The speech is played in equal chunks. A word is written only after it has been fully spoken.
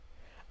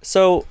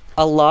So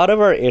a lot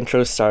of our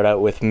intros start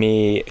out with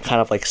me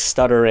kind of like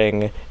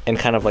stuttering and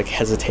kind of like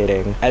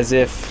hesitating, as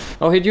if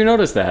Oh, did you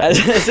notice that?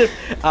 as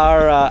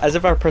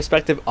if our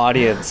prospective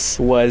audience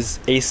was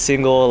a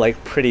single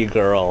like pretty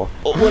girl.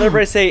 Whenever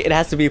I say it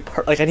has to be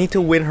like I need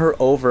to win her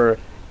over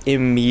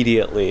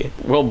immediately.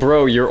 Well,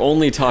 bro, you're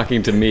only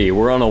talking to me.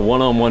 We're on a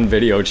one-on-one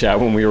video chat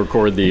when we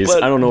record these.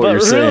 I don't know what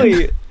you're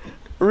saying.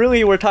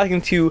 Really, we're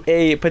talking to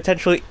a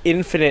potentially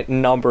infinite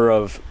number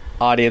of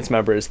audience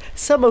members,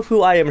 some of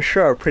who I am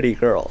sure are pretty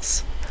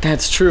girls.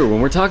 That's true.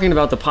 When we're talking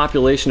about the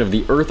population of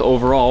the Earth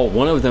overall,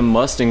 one of them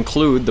must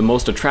include the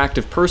most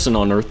attractive person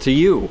on Earth to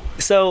you.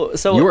 So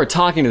you are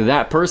talking to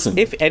that person.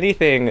 If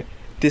anything,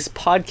 this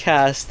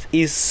podcast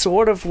is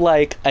sort of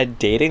like a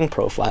dating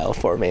profile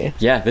for me.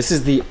 Yeah, this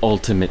is the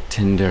ultimate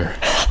Tinder.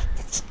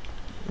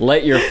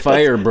 Light your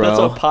fire, bro. That's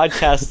what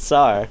podcasts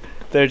are.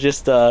 They're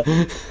just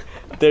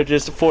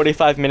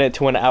 45-minute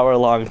to an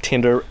hour-long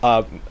Tinder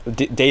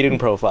dating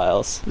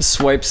profiles.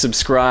 Swipe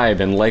subscribe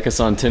and like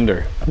us on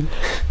Tinder.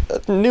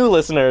 New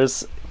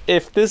listeners,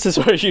 if this is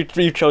where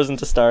you've chosen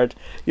to start,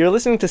 you're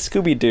listening to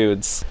Scooby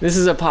Dudes. This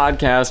is a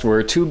podcast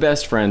where two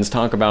best friends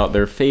talk about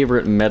their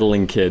favorite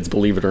meddling kids,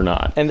 believe it or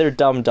not. And their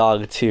dumb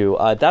dog, too.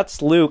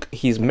 That's Luke.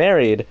 He's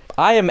married.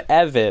 I am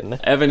Evan.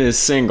 Evan is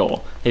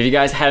single. If you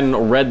guys hadn't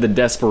read the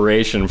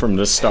desperation from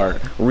the start,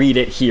 read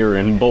it here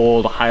in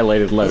bold,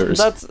 highlighted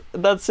letters.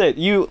 That's it.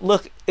 You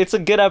look, it's a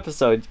good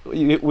episode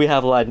we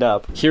have lined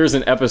up. Here's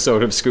an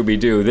episode of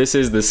Scooby-Doo. This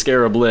is The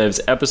Scarab Lives,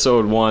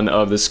 episode 1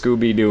 of the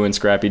Scooby-Doo and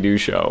Scrappy-Doo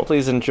show.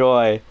 Please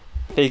enjoy.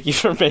 Thank you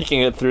for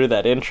making it through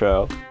that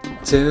intro.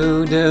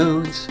 Two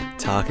dudes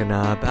talking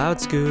about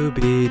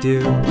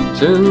Scooby-Doo.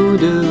 Two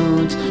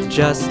dudes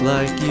just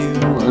like you.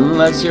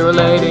 Unless you're a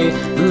lady,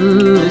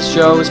 this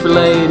show is for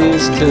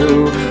ladies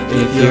too.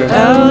 If you're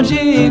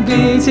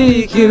LGBTQ,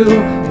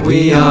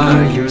 we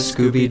are your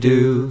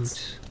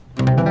Scooby-Doos.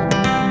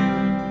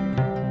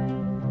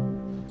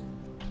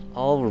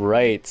 All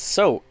right.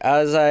 So,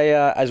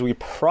 as we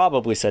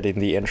probably said in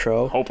the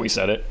intro, hope we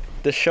said it.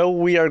 The show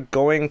we are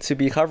going to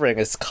be covering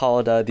is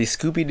called the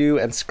Scooby-Doo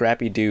and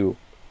Scrappy-Doo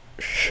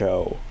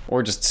show.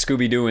 Or just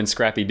Scooby-Doo and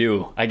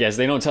Scrappy-Doo. I guess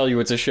they don't tell you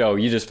it's a show.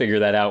 You just figure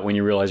that out when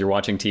you realize you're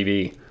watching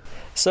TV.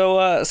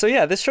 So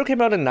yeah, this show came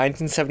out in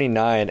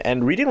 1979,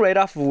 and reading right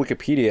off of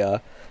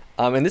Wikipedia,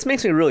 and this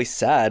makes me really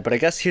sad, but I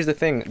guess here's the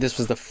thing. This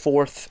was the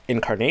 4th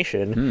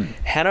incarnation.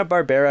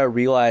 Hanna-Barbera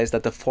realized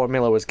that the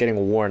formula was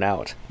getting worn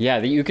out. Yeah,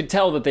 you could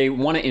tell that they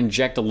want to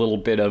inject a little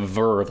bit of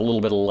verve, a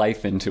little bit of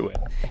life into it.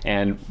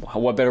 And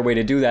what better way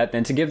to do that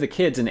than to give the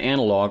kids an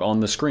analog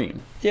on the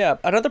screen? Yeah,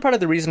 another part of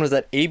the reason was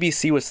that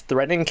ABC was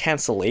threatening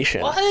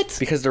cancellation. What?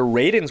 Because their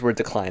ratings were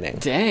declining.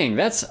 Dang,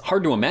 that's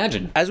hard to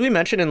imagine. As we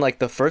mentioned in like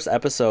the first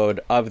episode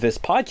of this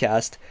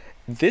podcast,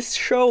 this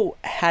show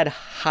had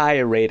high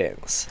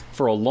ratings.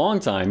 For a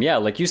long time, yeah.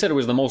 Like you said, it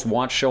was the most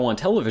watched show on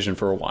television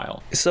for a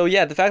while. So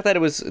yeah, the fact that it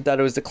was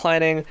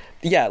declining,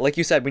 yeah, like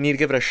you said, we need to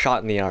give it a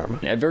shot in the arm.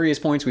 At various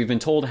points, we've been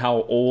told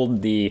how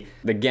old the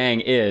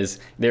gang is.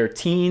 They're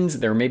teens,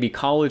 they're maybe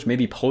college,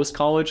 maybe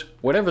post-college.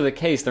 Whatever the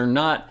case, they're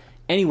not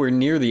anywhere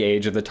near the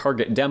age of the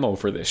target demo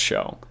for this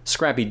show.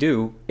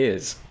 Scrappy-Doo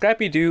is.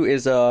 Scrappy-Doo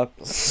is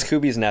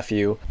Scooby's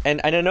nephew, and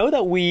I know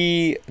that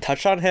we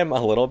touched on him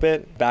a little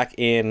bit back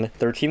in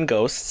 13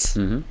 Ghosts,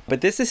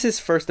 but this is his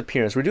first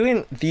appearance. We're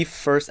doing the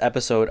first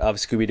episode of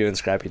Scooby-Doo and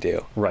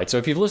Scrappy-Doo. Right, so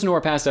if you've listened to our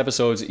past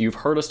episodes, you've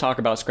heard us talk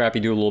about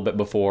Scrappy-Doo a little bit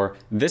before.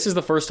 This is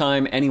the first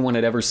time anyone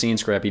had ever seen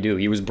Scrappy-Doo.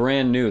 He was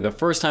brand new. The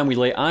first time we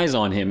lay eyes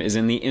on him is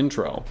in the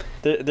intro.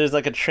 There's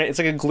like a train, it's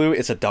like a glue,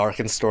 it's a dark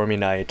and stormy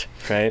night,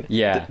 right?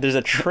 Yeah. There's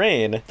a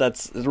train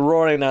that's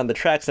roaring down the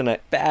tracks, and a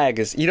bag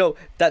is,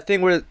 that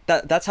thing where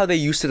that's how they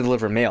used to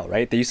deliver mail,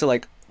 right? They used to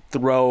like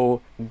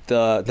throw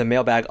the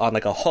mailbag on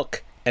like a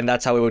hook, and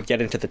that's how it would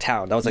get into the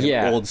town. That was like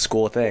an old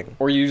school thing.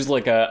 Or you use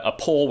like a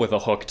pole with a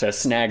hook to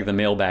snag the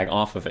mailbag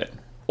off of it.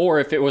 Or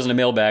if it wasn't a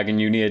mailbag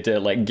and you needed to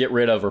like get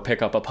rid of or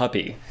pick up a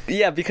puppy.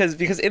 Yeah, because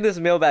in this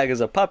mailbag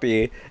is a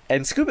puppy,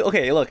 and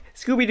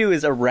Scooby-Doo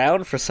is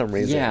around for some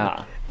reason.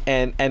 Yeah.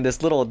 And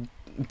this little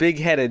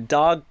big-headed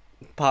dog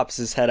pops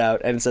his head out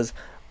and says,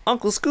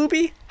 "Uncle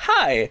Scooby,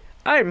 hi,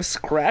 I'm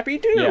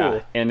Scrappy-Doo."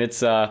 Yeah, and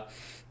it's I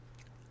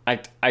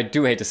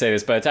do hate to say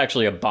this, but it's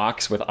actually a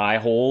box with eye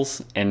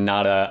holes and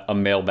not a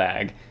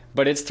mailbag.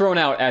 But it's thrown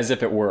out as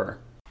if it were.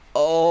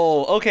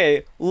 Oh,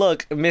 okay.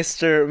 Look,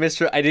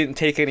 Mr. I didn't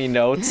take any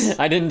notes.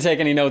 I didn't take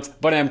any notes,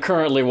 but I'm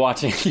currently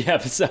watching the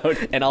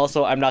episode. And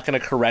also, I'm not going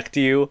to correct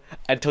you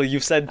until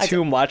you've said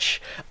too much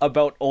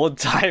about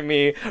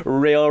old-timey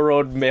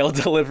railroad mail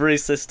delivery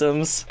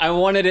systems. I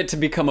wanted it to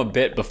become a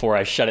bit before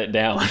I shut it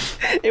down.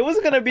 It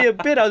wasn't going to be a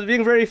bit. I was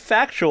being very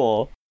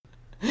factual.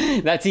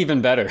 That's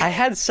even better. I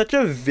had such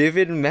a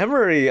vivid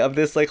memory of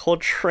this like whole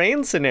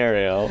train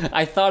scenario.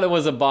 I thought it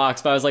was a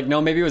box, but I was like,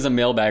 no, maybe it was a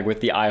mailbag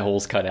with the eye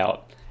holes cut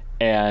out.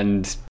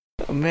 And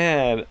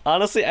man,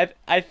 honestly,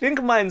 I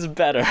think mine's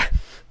better.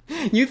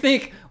 You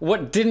think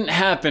what didn't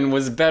happen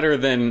was better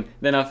than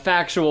a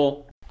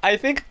factual... I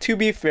think, to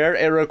be fair,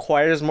 it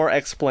requires more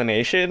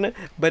explanation,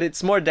 but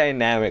it's more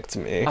dynamic to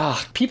me.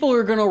 People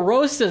are gonna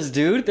roast us,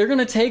 dude. They're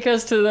gonna take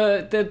us to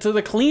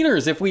the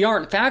cleaners if we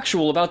aren't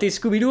factual about these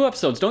Scooby-Doo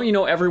episodes. Don't you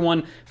know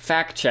everyone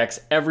fact checks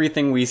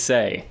everything we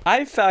say?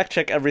 I fact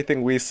check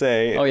everything we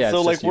say. Oh yeah. So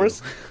it's like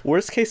just you.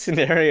 worst case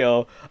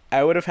scenario,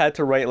 I would have had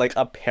to write like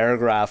a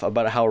paragraph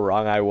about how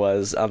wrong I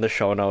was on the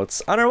show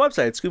notes on our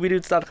website,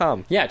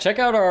 scoobydudes.com. Yeah, check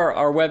out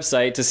our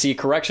website to see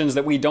corrections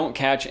that we don't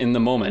catch in the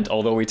moment,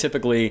 although we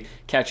typically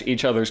catch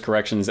each other's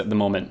corrections at the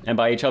moment. And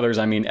by each other's,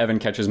 I mean Evan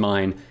catches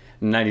mine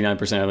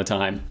 99% of the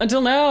time.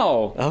 Until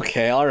now!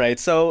 Okay, all right.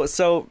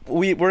 So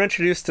we're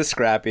introduced to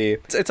Scrappy.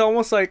 It's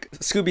almost like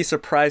Scooby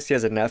surprised he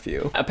has a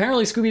nephew.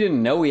 Apparently, Scooby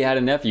didn't know he had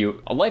a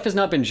nephew. Life has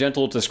not been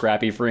gentle to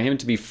Scrappy for him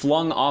to be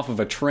flung off of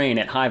a train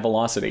at high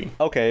velocity.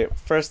 Okay,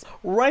 first,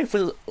 Rife?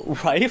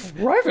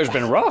 Rife has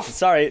been rough.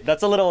 Sorry,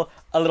 that's a little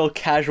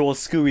casual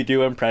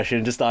Scooby-Doo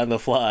impression just on the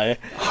fly.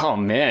 Oh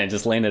man,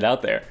 just laying it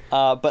out there.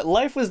 But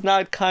life was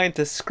not kind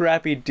to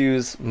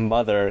Scrappy-Doo's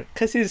mother,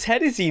 because his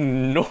head is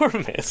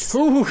enormous.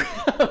 Ooh,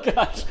 oh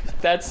gosh.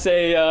 That's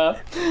a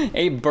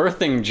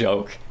birthing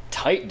joke.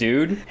 Tight,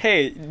 dude.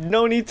 Hey,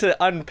 no need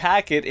to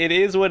unpack it. It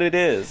is what it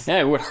is. Yeah,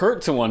 it would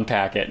hurt to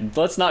unpack it.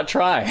 Let's not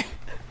try.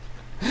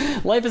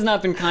 Life has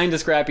not been kind to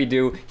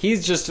Scrappy-Doo.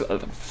 He's just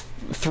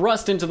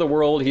thrust into the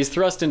world. He's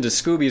thrust into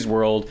Scooby's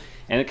world.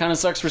 And it kind of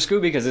sucks for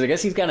Scooby because I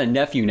guess he's got a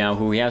nephew now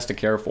who he has to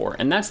care for.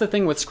 And that's the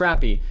thing with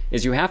Scrappy,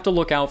 is you have to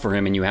look out for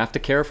him and you have to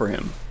care for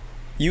him.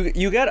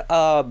 You get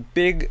a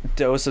big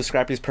dose of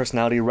Scrappy's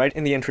personality right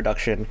in the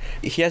introduction.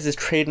 He has his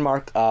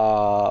trademark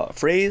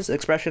phrase,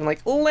 expression like,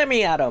 let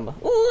me at him,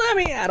 let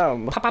me at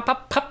him.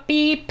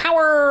 Puppy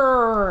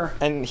power!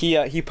 And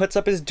he puts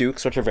up his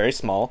dukes, which are very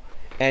small,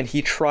 and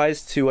he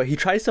tries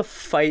to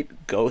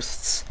fight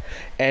ghosts.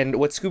 And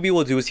what Scooby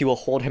will do is he will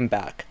hold him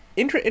back.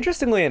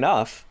 Interestingly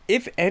enough,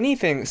 if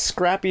anything,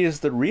 Scrappy is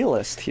the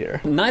realist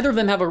here. Neither of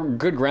them have a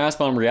good grasp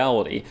on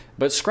reality,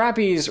 but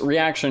Scrappy's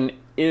reaction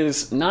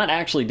is not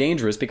actually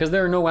dangerous because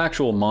there are no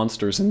actual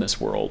monsters in this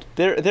world.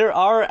 There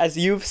are, as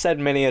you've said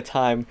many a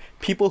time,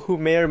 people who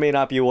may or may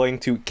not be willing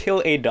to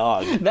kill a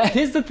dog. That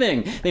is the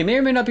thing. They may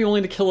or may not be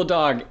willing to kill a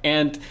dog,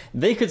 and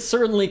they could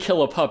certainly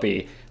kill a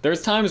puppy.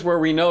 There's times where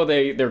we know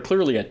they're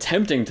clearly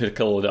attempting to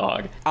kill a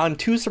dog. On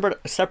two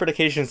separate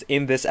occasions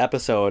in this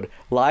episode,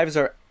 lives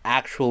are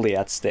actually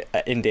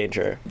in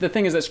danger. The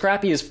thing is that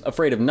Scrappy is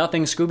afraid of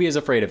nothing, Scooby is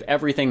afraid of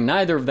everything.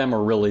 Neither of them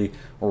are really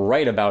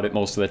right about it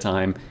most of the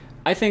time.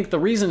 I think the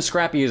reason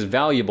Scrappy is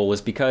valuable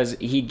is because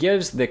he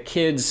gives the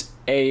kids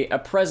a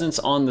presence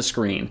on the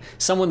screen,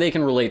 someone they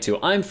can relate to.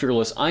 I'm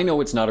fearless, I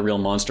know it's not a real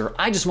monster,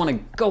 I just want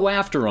to go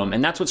after him,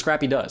 and that's what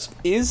Scrappy does.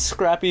 Is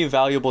Scrappy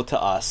valuable to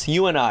us,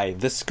 you and I,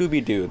 the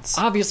Scooby Dudes?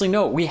 Obviously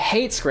no, we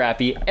hate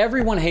Scrappy,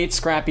 everyone hates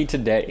Scrappy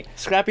today.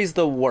 Scrappy's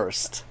the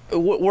worst.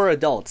 We're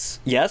adults,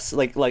 yes?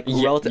 Like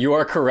You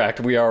are correct,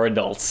 we are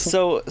adults.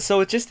 So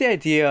it's just the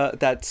idea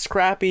that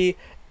Scrappy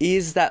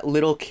is that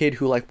little kid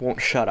who like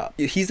won't shut up.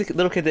 He's the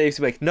little kid that used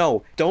to be like,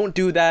 no, don't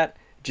do that,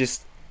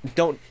 just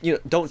don't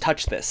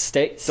touch this.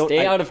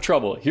 Stay out of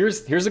trouble.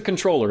 Here's a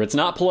controller. It's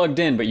not plugged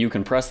in, but you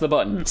can press the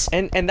buttons.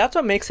 And that's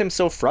what makes him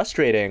so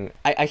frustrating.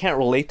 I can't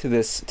relate to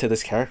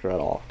this character at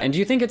all. And do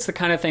you think it's the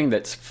kind of thing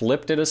that's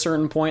flipped at a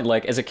certain point?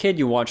 Like as a kid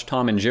you watch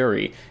Tom and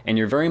Jerry and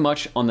you're very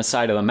much on the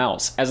side of the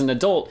mouse. As an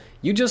adult,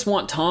 you just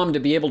want Tom to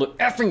be able to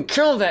effing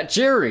kill that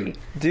Jerry.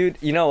 Dude,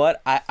 you know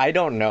what? I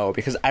don't know,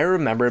 because I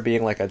remember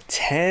being like a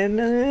 10,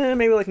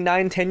 maybe like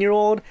 9,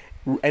 10-year-old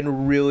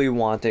and really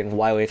wanting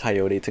Wile E.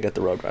 Coyote to get the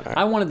Roadrunner.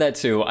 I wanted that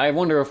too. I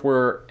wonder if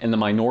we're in the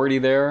minority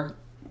there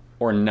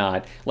or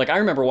not. Like, I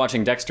remember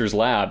watching Dexter's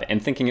Lab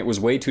and thinking it was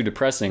way too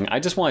depressing. I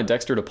just wanted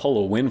Dexter to pull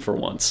a win for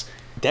once.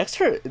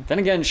 Dexter... Then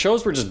again,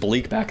 shows were just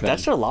bleak back then.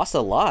 Dexter lost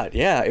a lot,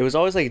 yeah. It was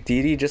always like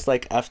Dee Dee just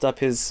like effed up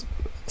his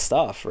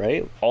stuff,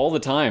 right? All the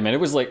time, and it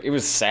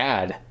was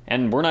sad.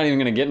 And we're not even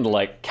gonna get into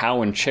like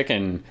cow and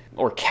chicken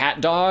or cat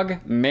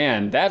dog.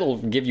 Man, that'll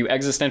give you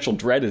existential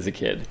dread as a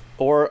kid.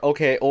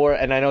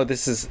 And I know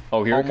this is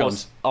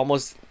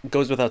almost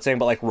goes without saying,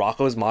 but like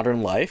Rocko's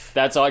Modern Life.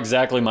 That's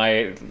exactly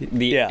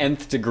the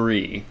nth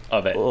degree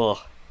of it. Ugh.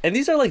 And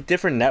these are like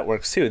different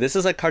networks too. This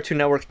is like Cartoon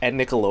Network and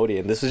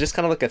Nickelodeon. This was just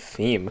kind of like a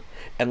theme,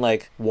 and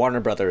like Warner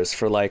Brothers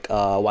for like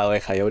Wile E.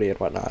 Coyote and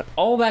whatnot.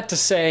 All that to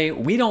say,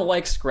 we don't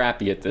like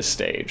Scrappy at this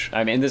stage.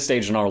 I mean, this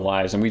stage in our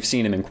lives, and we've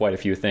seen him in quite a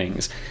few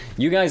things.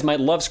 You guys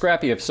might love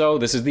Scrappy. If so,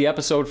 this is the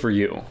episode for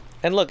you.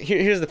 And look,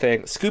 here's the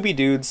thing, Scooby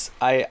Dudes.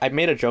 I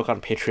made a joke on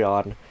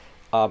Patreon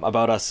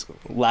about us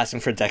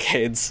lasting for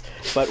decades,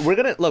 but we're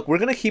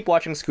gonna keep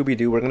watching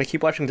Scooby-Doo. We're gonna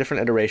keep watching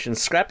different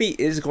iterations. Scrappy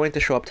is going to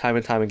show up time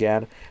and time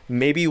again.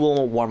 Maybe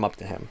we'll warm up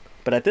to him,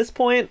 but at this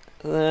point,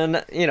 we're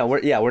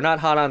not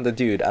hot on the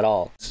dude at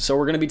all. So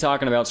we're gonna be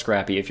talking about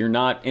Scrappy. If you're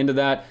not into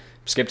that,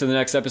 skip to the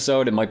next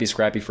episode. It might be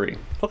Scrappy free.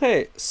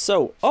 Okay,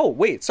 so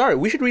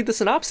we should read the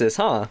synopsis,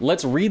 huh?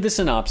 Let's read the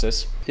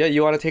synopsis. Yeah,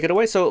 you want to take it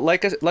away? So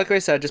like I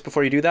said just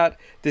before you do that,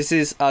 this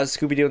is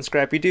Scooby-Doo and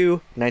Scrappy-Doo,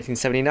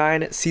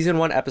 1979, season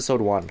 1,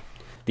 episode 1.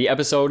 The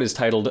episode is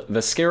titled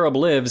 "The Scarab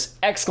Lives!"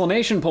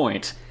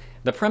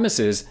 The premise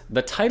is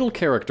the title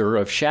character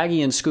of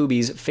Shaggy and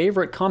Scooby's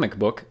favorite comic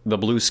book, The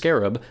Blue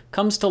Scarab,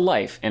 comes to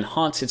life and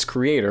haunts its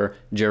creator,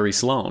 Jerry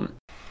Sloan.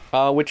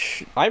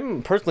 Which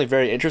I'm personally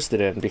very interested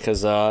in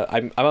because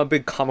I'm a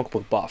big comic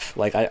book buff.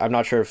 Like I'm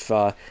not sure if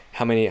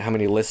how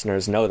many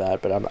listeners know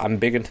that, but I'm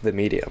big into the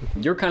medium.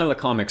 You're kind of the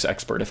comics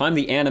expert. If I'm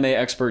the anime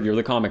expert, you're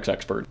the comics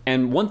expert.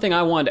 And one thing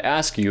I wanted to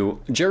ask you,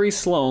 Jerry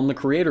Sloan, the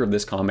creator of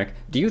this comic,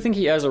 do you think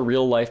he has a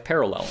real life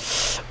parallel?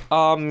 Is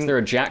there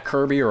a Jack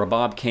Kirby or a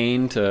Bob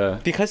Kane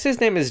to... Because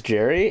his name is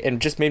Jerry, it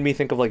just made me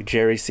think of like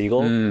Jerry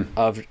Siegel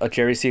of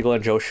Jerry Siegel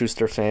and Joe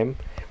Shuster fame,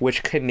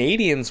 which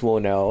Canadians will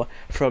know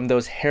from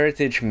those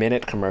Heritage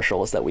Minute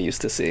commercials that we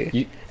used to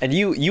see. And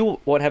you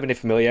won't have any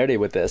familiarity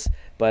with this,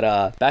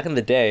 but back in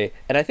the day,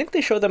 and I think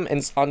they showed them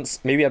on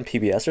maybe on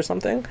PBS or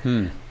something,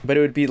 but it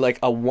would be like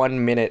a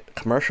 1-minute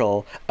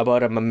commercial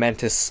about a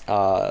momentous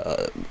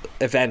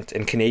event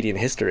in Canadian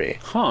history.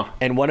 Huh.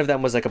 And one of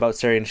them was like about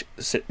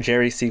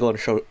Jerry Siegel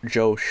and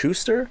Joe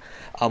Shuster,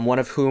 one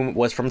of whom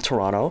was from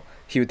Toronto.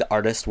 The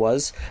artist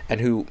was,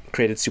 and who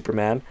created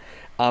Superman.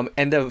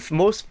 And the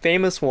most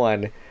famous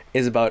one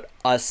is about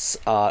us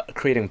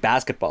creating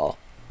basketball.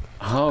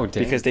 Oh,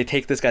 damn. Because they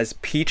take this guy's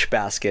peach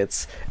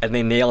baskets and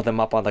they nail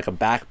them up on like a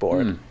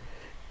backboard.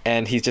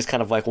 And he's just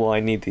kind of like, well, I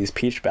need these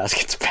peach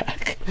baskets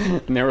back.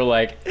 And they were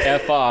like,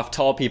 F off,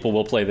 tall people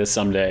will play this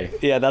someday.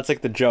 Yeah, that's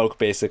like the joke,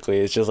 basically.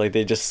 It's just like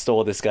they just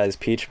stole this guy's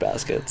peach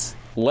baskets.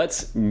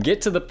 Let's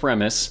get to the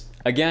premise.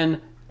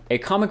 Again, a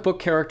comic book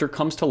character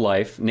comes to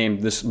life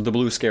named the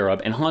Blue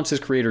Scarab and haunts his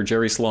creator,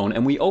 Jerry Sloan.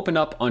 And we open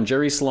up on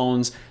Jerry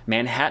Sloan's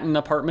Manhattan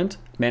apartment,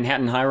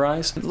 Manhattan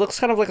high-rise. It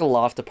looks kind of like a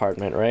loft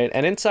apartment, right?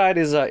 And inside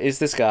is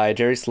this guy,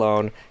 Jerry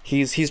Sloan.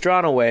 He's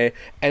drawn away,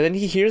 and then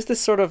he hears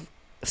this sort of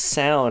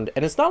sound,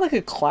 and it's not like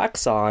a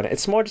klaxon.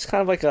 It's more just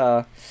kind of like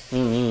a...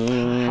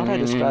 how do I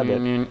describe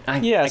it?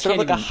 Yeah, sort of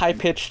like a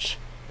high-pitched...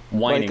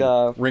 whining,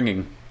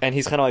 ringing. And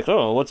he's kind of like,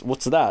 oh,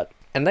 what's that?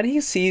 And then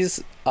he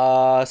sees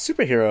a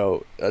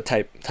superhero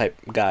type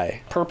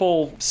guy.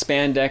 Purple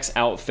spandex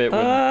outfit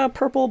with...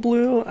 purple,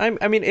 blue.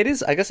 I mean, it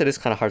is. I guess it is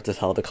kind of hard to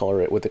tell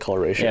with the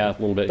coloration. Yeah, a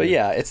little bit. But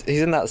yeah,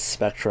 he's in that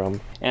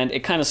spectrum. And a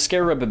kind of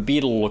scarab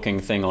beetle-looking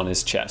thing on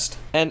his chest.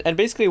 And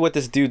basically what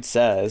this dude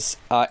says,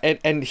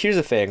 and here's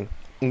the thing.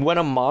 When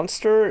a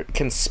monster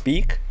can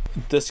speak,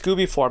 the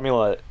Scooby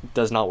formula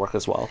does not work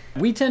as well.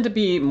 We tend to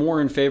be more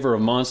in favor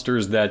of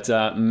monsters that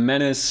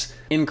menace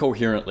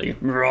incoherently.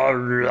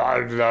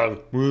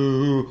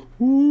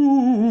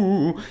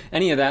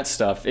 Any of that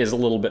stuff is a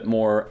little bit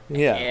more...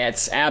 Yeah.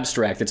 It's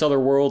abstract, it's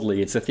otherworldly,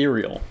 it's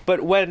ethereal.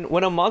 But when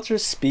a monster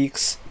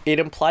speaks, it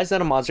implies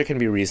that a monster can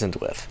be reasoned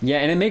with. Yeah,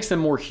 and it makes them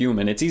more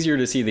human. It's easier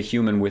to see the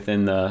human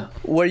within the...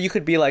 Where you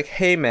could be like,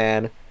 hey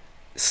man,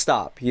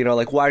 stop,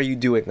 like, why are you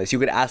doing this? You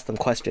could ask them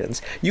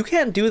questions. You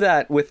can't do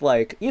that with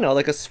like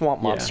a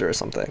swamp monster or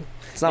something.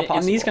 It's not possible.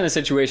 In these kind of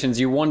situations,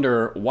 you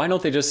wonder, why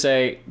don't they just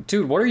say,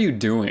 dude, what are you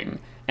doing?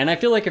 And I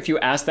feel like if you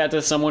asked that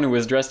to someone who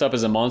was dressed up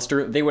as a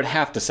monster, they would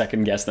have to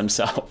second guess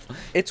themselves.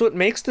 It's what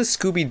makes the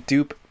Scooby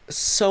dupe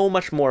so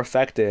much more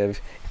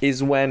effective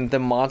is when the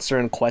monster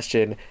in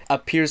question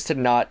appears to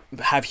not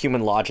have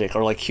human logic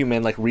or like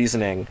human like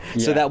reasoning,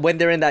 so that when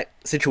they're in that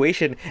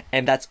situation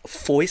and that's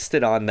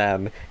foisted on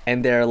them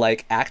and they're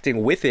like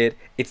acting with it,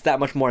 it's that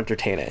much more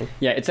entertaining.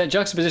 Yeah, it's that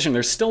juxtaposition.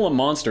 They're still a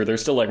monster, they're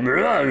still like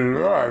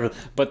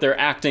but they're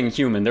acting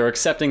human, they're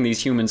accepting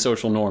these human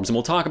social norms. And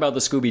we'll talk about the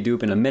Scooby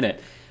Dupe in a minute.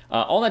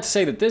 All that to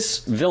say that this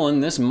villain,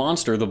 this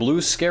monster, the Blue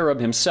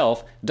Scarab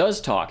himself, does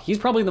talk. He's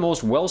probably the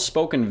most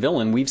well-spoken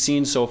villain we've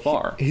seen so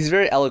far. He's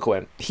very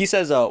eloquent. He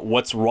says,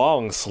 what's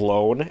wrong,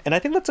 Sloan? And I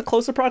think that's a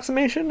close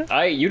approximation.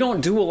 You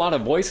don't do a lot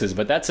of voices,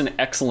 but that's an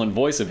excellent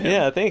voice of him.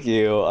 Yeah, thank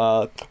you.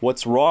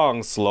 What's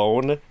wrong,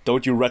 Sloan?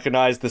 Don't you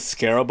recognize the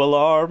Scarab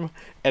alarm?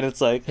 And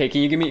it's like... Hey,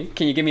 can you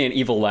give me an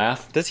evil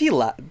laugh? Does he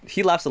laugh?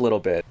 He laughs a little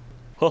bit.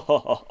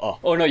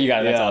 Oh no, you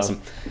got it. That's awesome.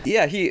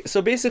 Yeah,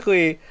 so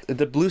basically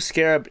the Blue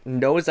Scarab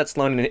knows that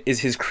Sloan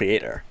is his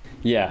creator.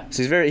 Yeah.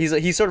 So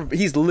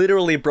he's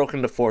literally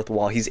broken the fourth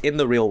wall. He's in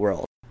the real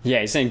world. Yeah,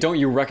 he's saying, don't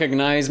you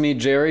recognize me,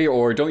 Jerry?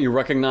 Or don't you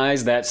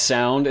recognize that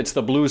sound? It's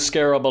the Blue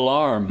Scarab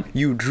alarm.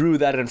 You drew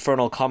that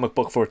infernal comic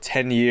book for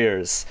 10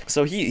 years.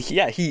 So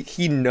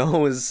he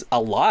knows a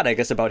lot, I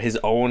guess, about his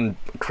own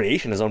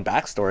creation, his own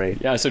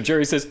backstory. Yeah, so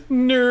Jerry says,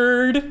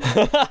 nerd.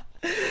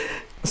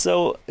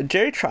 So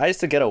Jerry tries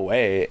to get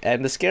away,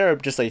 and the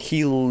Scarab just like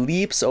he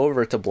leaps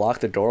over to block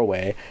the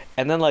doorway,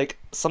 and then like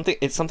something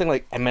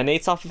like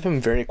emanates off of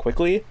him very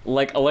quickly,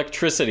 like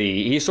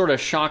electricity. He sort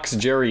of shocks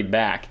Jerry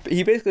back.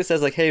 He basically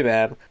says like, "Hey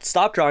man,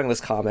 stop drawing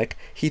this comic."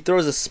 He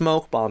throws a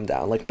smoke bomb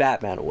down like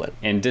Batman would,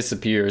 and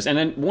disappears. And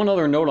then one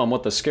other note on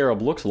what the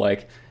Scarab looks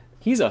like.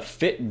 He's a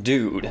fit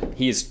dude.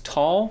 He's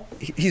tall.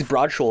 He's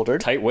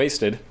broad-shouldered.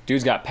 Tight-waisted.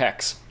 Dude's got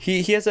pecs.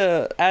 He has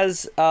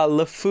as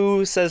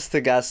LeFou says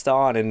to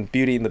Gaston in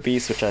Beauty and the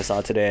Beast, which I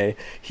saw today,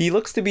 he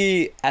looks to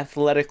be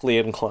athletically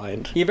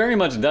inclined. He very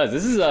much does.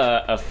 This is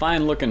a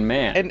fine-looking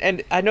man.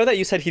 And I know that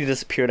you said he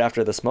disappeared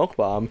after the smoke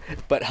bomb,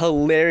 but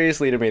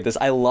hilariously to me,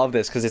 I love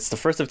this because it's the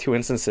first of two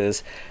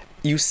instances.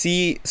 you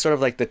see sort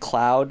of like the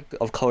cloud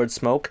of colored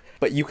smoke,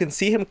 but you can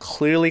see him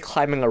clearly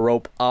climbing a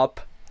rope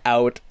up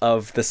out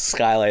of the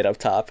skylight up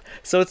top.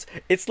 So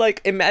it's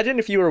like, imagine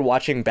if you were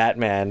watching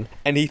Batman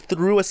and he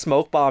threw a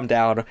smoke bomb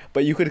down,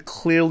 but you could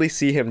clearly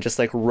see him just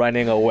like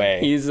running away.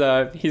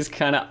 He's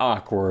kind of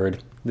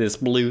awkward, this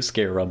blue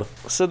scarab.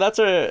 So that's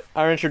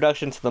our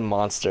introduction to the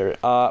monster.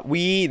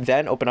 We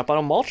then open up on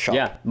a malt shop.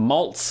 Yeah,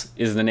 Maltz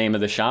is the name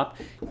of the shop.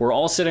 We're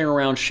all sitting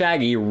around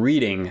Shaggy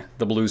reading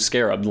The Blue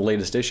Scarab, the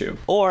latest issue.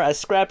 Or, as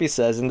Scrappy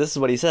says, and this is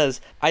what he says,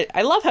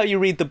 I love how you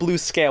read The Blue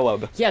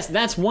Scarab. Yes,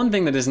 that's one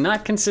thing that is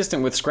not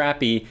consistent with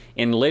Scrappy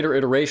in later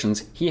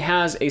iterations. He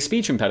has a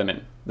speech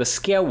impediment, the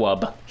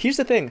scarab. Here's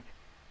the thing.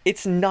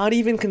 It's not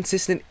even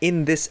consistent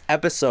in this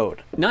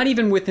episode. Not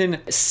even within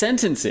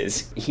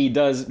sentences. He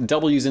does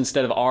W's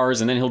instead of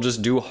R's, and then he'll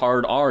just do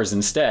hard R's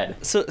instead.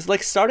 So, it's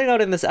like, starting out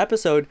in this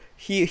episode,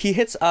 he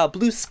hits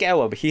blue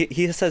scarab.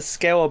 He says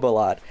scarab a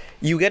lot.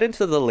 You get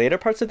into the later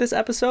parts of this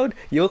episode,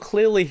 you'll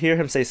clearly hear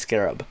him say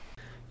scarab.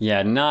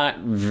 Yeah, not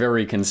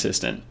very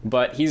consistent.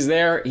 But he's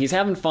there, he's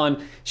having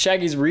fun.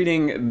 Shaggy's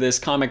reading this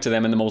comic to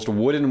them in the most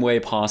wooden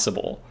way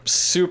possible.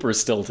 Super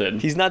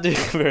stilted. He's not doing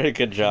a very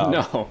good job.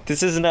 No.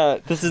 This is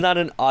not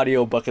an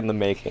audiobook in the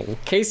making.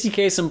 Casey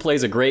Kasem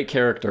plays a great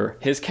character.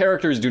 His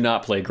characters do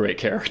not play great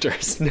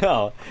characters.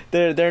 No,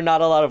 there are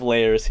not a lot of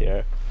layers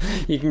here.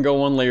 He can go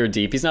one layer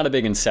deep. He's not a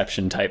big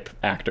Inception type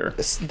actor.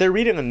 They're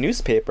reading a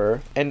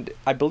newspaper, and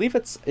I believe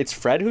it's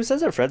Fred who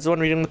says it. Fred's the one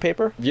reading the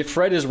paper. Yeah,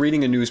 Fred is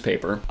reading a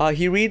newspaper.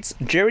 He reads,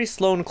 Jerry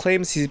Sloan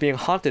claims he's being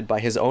haunted by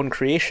his own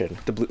creation,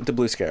 the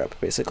blue scarab,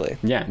 basically.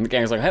 Yeah, and the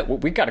gang's like, hey,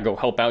 we gotta go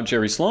help out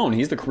Jerry Sloan.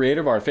 He's the creator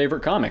of our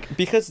favorite comic.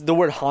 Because the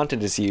word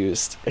haunted is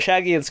used.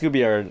 Shaggy and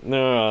Scooby are,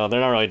 no,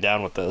 they're not really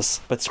down with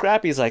this. But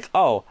Scrappy's like,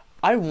 oh,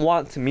 I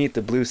want to meet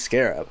the blue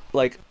scarab.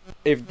 Like,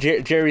 if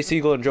Jerry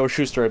Siegel and Joe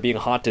Shuster are being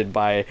haunted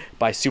by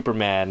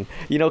Superman,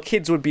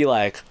 kids would be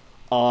like,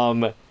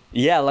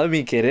 yeah, let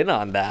me get in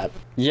on that.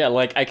 Yeah,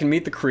 like, I can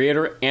meet the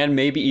creator and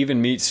maybe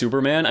even meet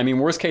Superman. I mean,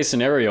 worst case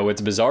scenario,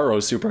 it's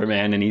Bizarro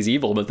Superman and he's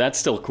evil, but that's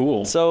still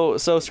cool. So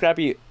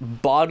Scrappy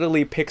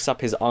bodily picks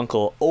up his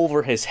uncle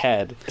over his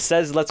head,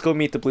 says, let's go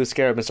meet the blue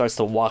scarab, and starts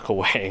to walk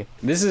away.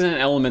 This is an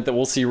element that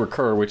we'll see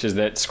recur, which is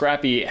that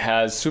Scrappy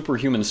has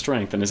superhuman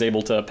strength and is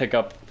able to pick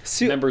up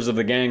members of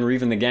the gang or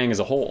even the gang as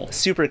a whole.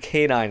 Super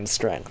canine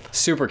strength.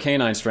 Super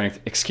canine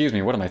strength. Excuse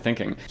me, what am I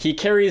thinking? He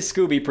carries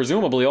Scooby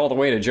presumably all the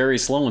way to Jerry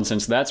Sloan,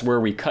 since that's where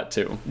we cut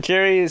to.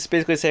 Jerry is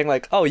basically saying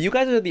like, oh, you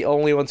guys are the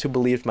only ones who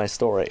believed my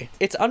story.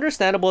 It's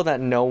understandable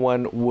that no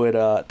one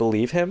would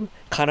believe him,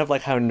 kind of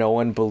like how no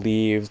one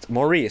believed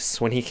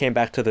Maurice when he came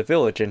back to the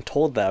village and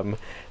told them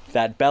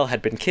that Belle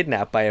had been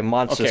kidnapped by a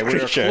monstrous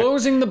creature. We're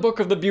closing the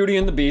book of the Beauty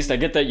and the Beast. I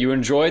get that you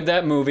enjoyed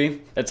that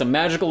movie. It's a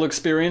magical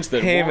experience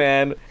that... Hey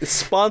man,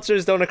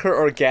 sponsors don't occur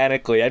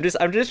organically. I'm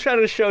just trying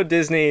to show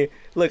Disney,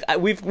 look,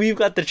 we've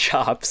got the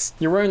chops.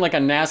 You're wearing like a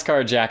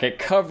NASCAR jacket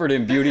covered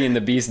in Beauty and the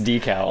Beast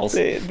decals.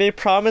 They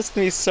promised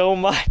me so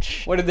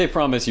much. What did they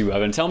promise you,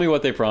 Evan? Tell me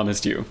what they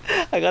promised you.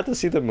 I got to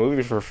see the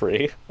movie for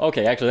free.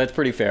 Okay, actually, that's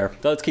pretty fair.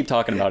 Let's keep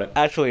talking about it.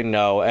 Actually,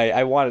 no.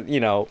 I want,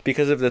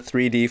 because of the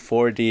 3D,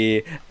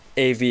 4D...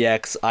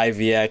 AVX,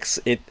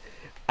 IVX,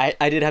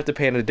 I did have to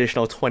pay an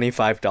additional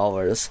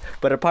 $25.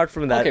 But apart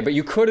from that... Okay, but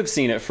you could have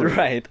seen it for free.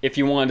 Right. If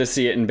you wanted to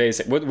see it in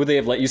basic. Would they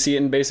have let you see it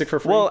in basic for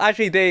free? Well,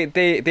 actually,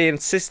 they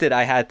insisted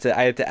I had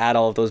to add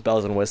all of those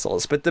bells and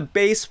whistles. But the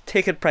base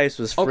ticket price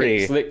was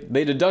free. Okay, so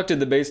they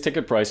deducted the base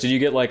ticket price. Did you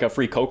get like a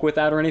free Coke with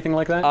that or anything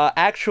like that?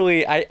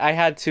 Actually, I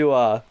had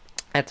to...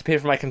 I had to pay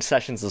for my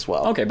concessions as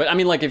well. Okay, but I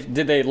mean, like,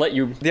 did they let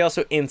you... They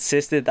also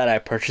insisted that I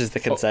purchase the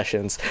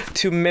concessions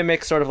to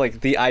mimic sort of like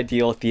the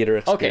ideal theater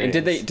experience.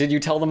 Okay, and did you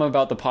tell them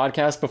about the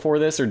podcast before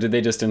this, or did they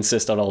just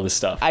insist on all this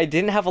stuff? I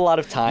didn't have a lot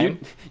of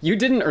time. You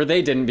didn't, or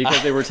they didn't,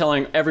 because they were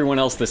telling everyone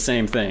else the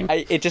same thing.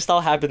 It just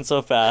all happened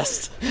so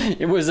fast.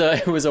 It was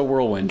a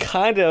whirlwind.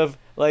 Kind of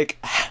like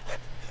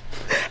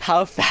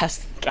how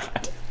fast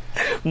God.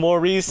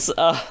 Maurice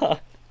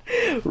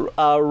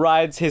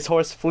rides his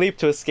horse Philippe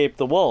to escape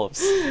the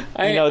wolves.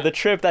 The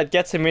trip that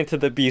gets him into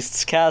the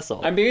Beast's castle.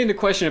 I'm beginning to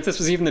question if this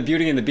was even the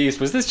Beauty and the Beast.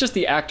 Was this just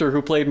the actor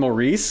who played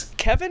Maurice?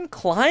 Kevin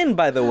Kline,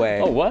 by the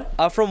way. Oh,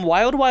 what? From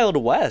Wild Wild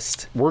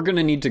West. We're going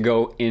to need to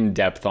go in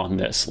depth on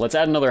this. Let's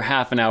add another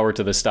half an hour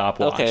to the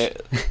stopwatch. Okay.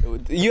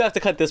 You have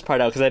to cut this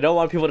part out because I don't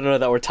want people to know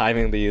that we're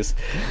timing these.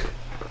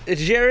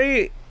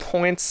 Jerry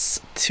points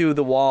to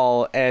the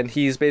wall and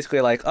he's basically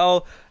like,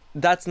 oh,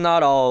 that's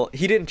not all.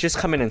 He didn't just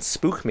come in and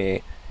spook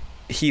me.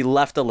 He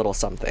left a little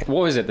something.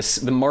 What was it?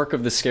 The mark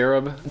of the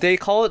scarab? They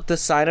call it the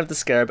sign of the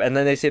scarab, and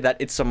then they say that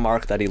it's a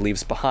mark that he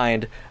leaves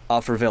behind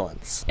for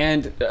villains.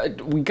 And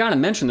we gotta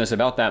mention this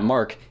about that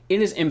mark.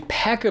 It is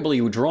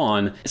impeccably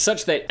drawn,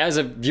 such that as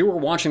a viewer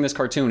watching this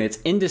cartoon, it's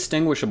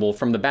indistinguishable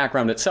from the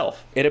background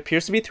itself. It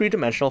appears to be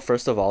three-dimensional,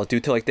 first of all, due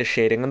to like the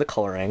shading and the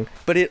coloring,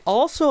 but it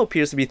also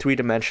appears to be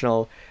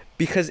three-dimensional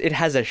because it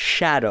has a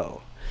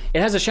shadow.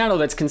 It has a shadow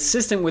that's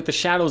consistent with the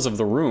shadows of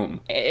the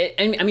room.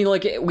 I mean,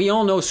 like, we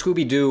all know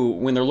Scooby-Doo,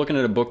 when they're looking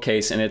at a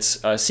bookcase and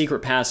it's a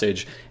secret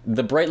passage,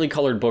 the brightly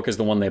colored book is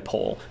the one they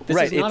pull.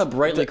 This is not a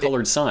brightly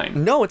colored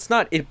sign. No, it's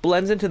not. It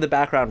blends into the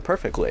background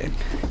perfectly.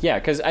 Yeah,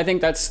 because I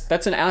think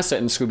that's an asset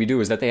in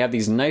Scooby-Doo, is that they have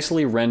these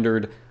nicely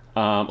rendered,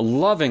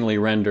 lovingly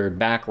rendered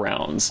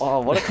backgrounds.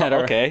 Oh, what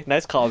a okay,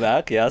 nice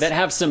callback. Yes, that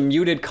have some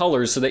muted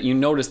colors so that you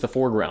notice the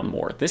foreground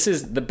more. This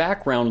is the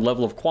background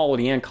level of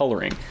quality and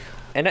coloring.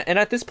 And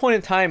at this point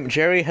in time,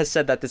 Jerry has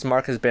said that this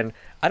mark has been,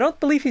 I don't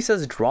believe he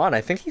says drawn.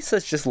 I think he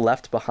says just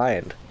left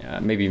behind.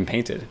 Maybe even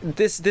painted.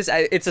 It's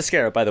a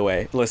scarab, by the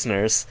way,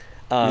 listeners.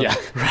 Yeah.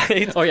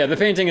 Right? Oh yeah, the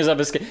painting is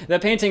the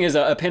painting is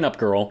a pinup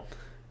girl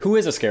who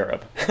is a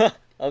scarab.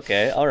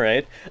 Okay, all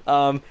right.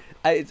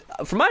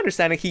 From my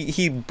understanding,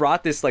 he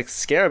brought this like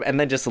scarab and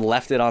then just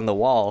left it on the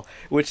wall,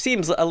 which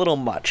seems a little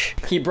much.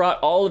 He brought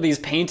all of these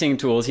painting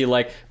tools. He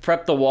like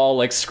prepped the wall,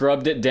 like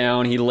scrubbed it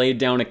down. He laid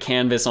down a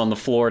canvas on the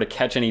floor to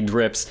catch any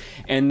drips,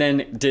 and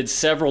then did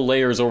several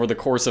layers over the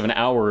course of an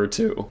hour or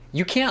two.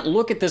 You can't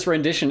look at this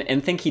rendition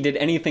and think he did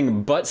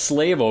anything but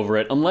slave over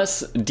it,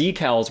 unless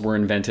decals were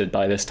invented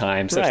by this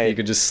time, such that you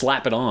could just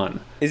slap it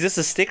on. Is this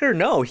a sticker?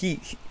 No,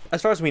 he,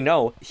 as far as we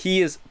know,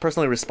 he is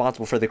personally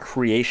responsible for the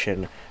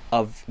creation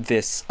of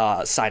this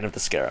sign of the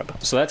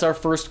scarab. So that's our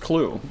first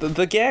clue.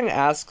 The gang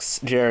asks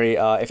Jerry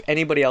if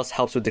anybody else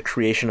helps with the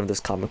creation of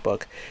this comic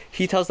book.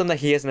 He tells them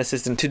that he has an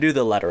assistant to do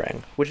the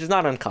lettering, which is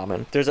not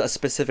uncommon. There's a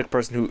specific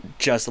person who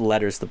just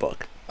letters the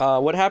book.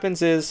 What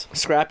happens is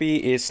Scrappy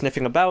is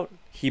sniffing about.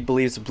 He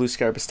believes the blue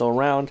scarab is still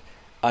around.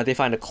 They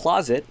find a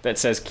closet that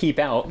says keep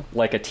out,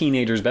 like a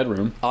teenager's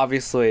bedroom.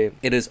 Obviously,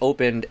 it is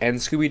opened, and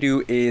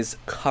Scooby-Doo is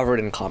covered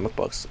in comic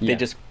books. Yeah. They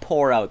just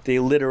pour out. They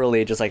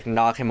literally just like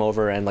knock him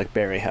over and like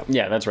bury him.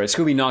 Yeah, that's right.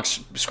 Scooby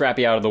knocks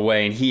Scrappy out of the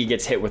way, and he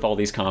gets hit with all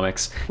these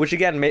comics. Which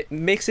again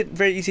makes it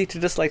very easy to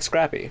dislike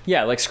Scrappy.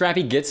 Yeah, like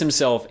Scrappy gets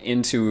himself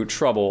into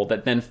trouble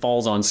that then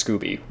falls on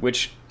Scooby,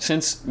 which,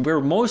 since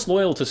we're most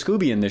loyal to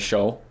Scooby in this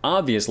show,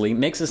 obviously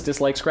makes us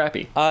dislike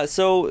Scrappy.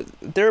 So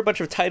there are a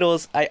bunch of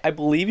titles. I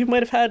believe you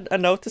might have had a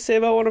note to say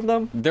about one of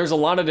them. There's a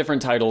lot of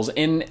different titles.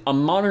 In a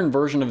modern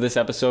version of this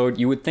episode,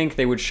 you would think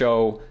they would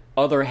show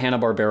other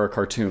Hanna-Barbera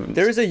cartoons.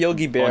 There is a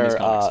Yogi Bear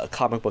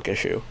comic book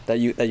issue that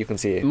you can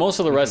see. Most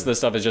of the rest of the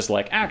stuff is just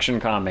like action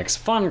comics,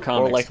 fun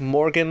comics. Or like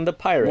Morgan the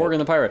Pirate. Morgan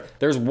the Pirate.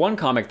 There's one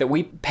comic that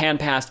we pan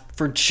past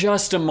for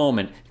just a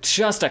moment,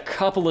 just a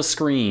couple of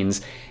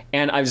screens,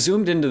 and I've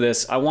zoomed into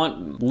this. I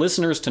want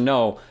listeners to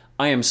know,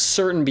 I am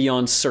certain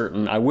beyond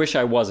certain, I wish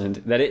I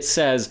wasn't, that it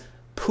says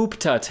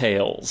Poopta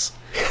Tales.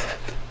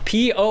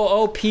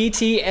 Poopta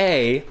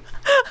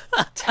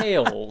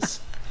Tales.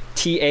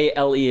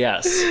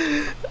 Tales.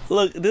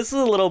 Look, this is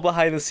a little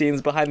behind the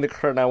scenes, behind the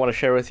curtain I want to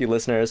share with you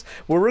listeners.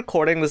 We're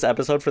recording this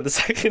episode for the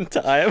second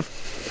time.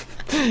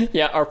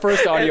 Yeah, our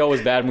first audio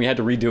was bad and we had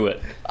to redo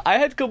it. I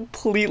had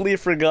completely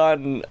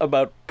forgotten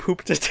about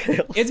Poopta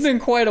Tales. It's been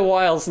quite a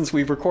while since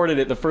we've recorded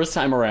it the first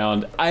time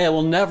around. I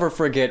will never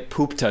forget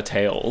Poopta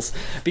Tales.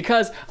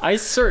 Because I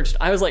searched,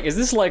 I was like, is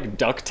this like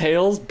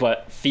DuckTales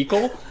but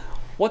fecal?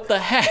 What the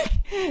heck?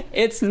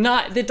 It's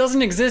not. It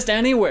doesn't exist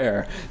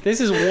anywhere. This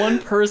is one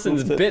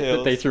person's bit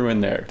that they threw in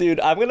there.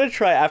 Dude, I'm gonna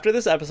try, after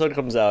this episode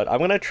comes out, I'm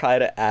gonna try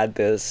to add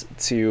this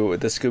to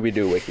the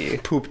Scooby-Doo wiki.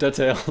 Poopta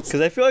Tales.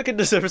 Because I feel like it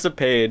deserves a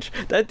page.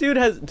 That dude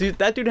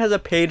has a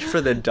page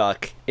for the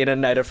duck in A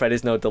Night of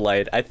Freddy's No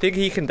Delight. I think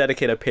he can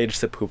dedicate a page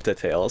to Poopta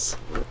Tales.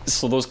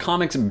 So those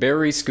comics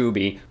bury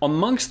Scooby.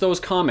 Amongst those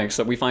comics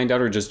that we find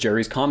out are just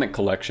Jerry's comic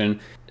collection,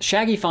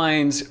 Shaggy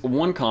finds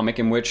one comic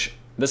in which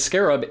the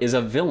Scarab is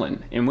a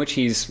villain, in which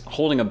he's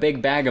holding a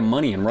big bag of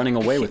money and running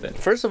away with it.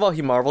 First of all,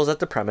 he marvels at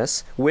the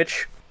premise,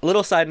 which,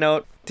 little side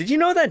note, did you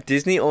know that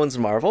Disney owns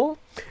Marvel?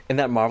 And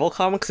that Marvel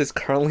Comics is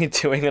currently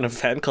doing an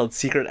event called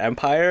Secret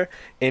Empire,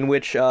 in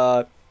which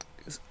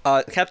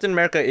Captain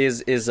America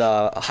is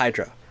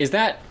Hydra. Is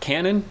that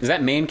canon? Is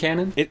that main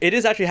canon? It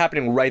is actually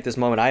happening right this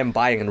moment. I am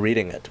buying and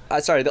reading it.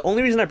 Sorry, the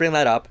only reason I bring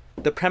that up,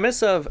 the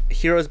premise of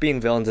heroes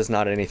being villains is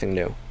not anything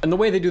new. And the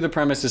way they do the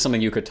premise is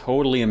something you could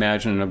totally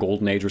imagine in a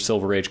Golden Age or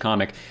Silver Age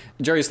comic.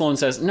 Jerry Sloan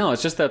says, no,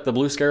 it's just that the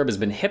Blue Scarab has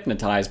been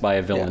hypnotized by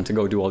a villain to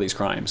go do all these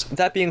crimes.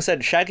 That being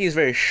said, Shaggy is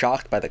very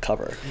shocked by the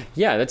cover.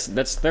 Yeah,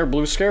 that's their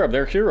Blue Scarab,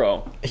 their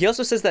hero. He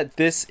also says that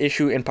this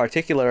issue in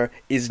particular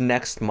is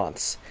next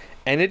month's.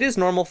 And it is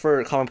normal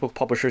for comic book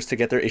publishers to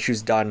get their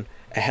issues done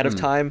ahead of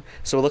time,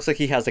 so it looks like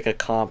he has like a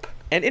comp.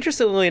 And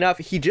interestingly enough,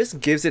 he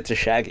just gives it to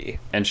Shaggy.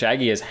 And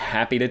Shaggy is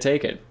happy to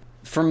take it.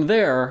 From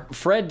there,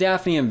 Fred,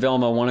 Daphne, and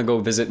Velma want to go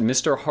visit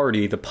Mr.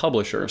 Hardy, the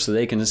publisher, so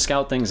they can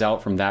scout things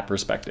out from that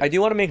perspective. I do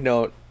want to make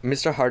note,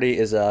 Mr. Hardy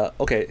is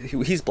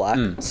he's black,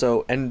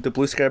 so, and the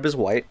Blue Scarab is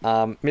white.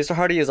 Mr.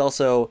 Hardy is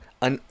also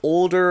an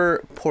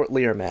older,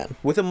 portlier man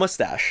with a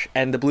mustache,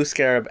 and the Blue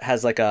Scarab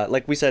has like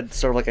we said,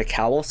 sort of like a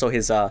cowl, so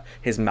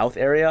his mouth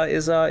area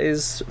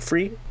is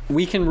free.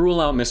 We can rule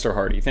out Mr.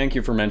 Hardy. Thank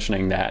you for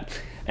mentioning that.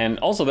 And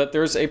also that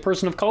there's a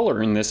person of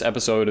color in this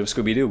episode of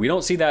Scooby-Doo. We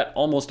don't see that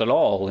almost at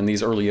all in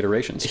these early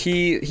iterations.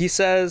 He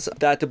says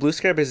that the Blue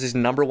Scarab is his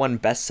 #1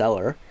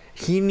 bestseller,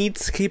 he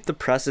needs to keep the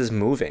presses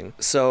moving.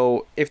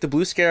 So if the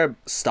Blue Scarab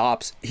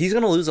stops, he's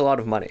going to lose a lot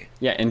of money.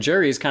 Yeah, and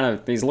Jerry's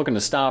he's looking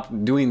to stop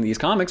doing these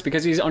comics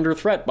because he's under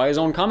threat by his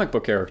own comic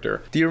book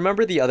character. Do you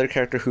remember the other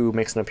character who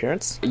makes an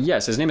appearance?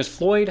 Yes, his name is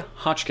Floyd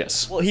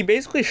Hotchkiss. Well, he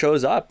basically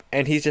shows up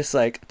and he's just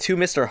like, to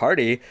Mr.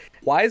 Hardy,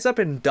 wise up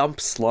and dump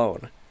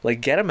Sloan.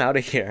 Like, get him out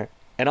of here.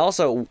 And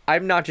also,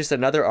 I'm not just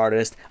another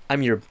artist,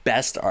 I'm your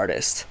best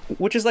artist.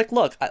 Which is like,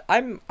 look,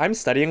 I'm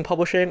studying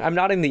publishing, I'm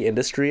not in the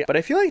industry, but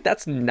I feel like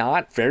that's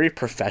not very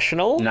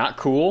professional. Not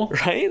cool.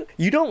 Right?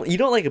 You don't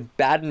like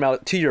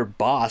badmouth to your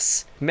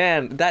boss.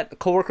 Man, that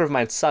coworker of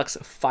mine sucks,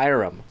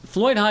 fire him.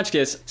 Floyd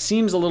Hotchkiss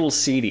seems a little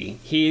seedy.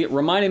 He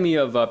reminded me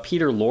of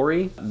Peter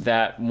Lorre,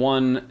 that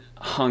one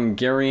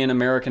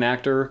Hungarian-American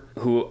actor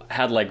who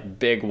had like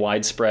big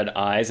widespread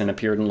eyes and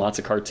appeared in lots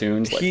of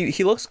cartoons. Like,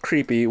 he looks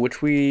creepy,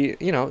 which we,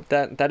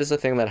 that is a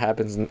thing that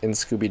happens in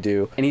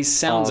Scooby-Doo. And he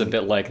sounds a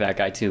bit like that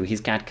guy too.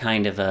 He's got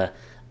kind of a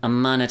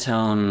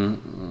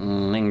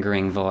monotone,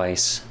 lingering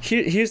voice.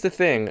 Here's the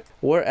thing.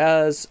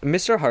 Whereas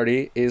Mr.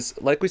 Hardy is,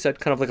 like we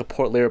said, kind of like a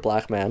portlier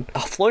black man,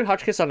 Floyd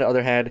Hotchkiss, on the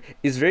other hand,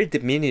 is very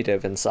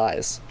diminutive in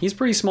size. He's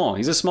pretty small.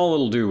 He's a small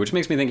little dude, which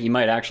makes me think he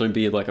might actually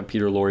be like a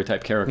Peter Lorre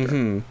type character.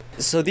 Mm-hmm.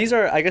 So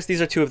I guess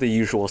these are two of the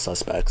usual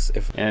suspects.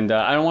 And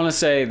I don't want to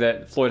say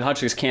that Floyd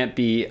Hotchkiss can't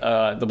be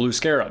the Blue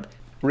Scarab.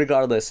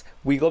 Regardless,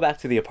 we go back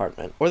to the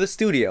apartment or the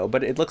studio,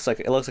 but it looks like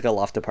a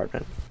loft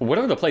apartment.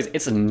 Whatever the place,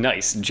 it's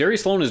nice. Jerry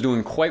Sloan is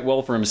doing quite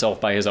well for himself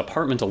by his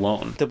apartment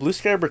alone. The Blue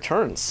Scarab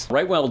returns.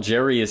 Right while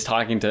Jerry is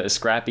talking to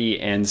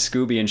Scrappy and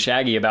Scooby and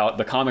Shaggy about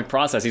the comic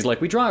process, he's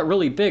like, "We draw it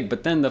really big,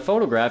 but then the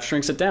photograph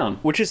shrinks it down,"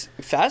 which is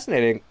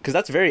fascinating because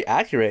that's very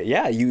accurate.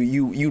 Yeah,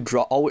 you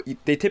draw.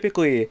 They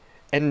typically,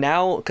 and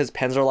now because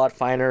pens are a lot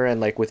finer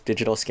and like with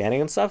digital scanning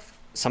and stuff,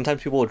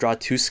 sometimes people will draw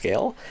to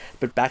scale,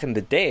 but back in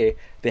the day,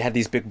 they had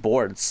these big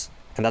boards,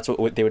 and that's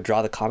what they would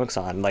draw the comics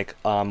on, like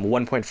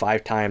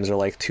 1.5 times or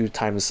like 2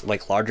 times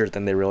like larger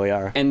than they really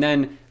are. And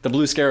then the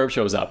Blue Scarab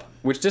shows up,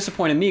 which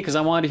disappointed me because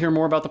I wanted to hear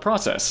more about the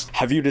process.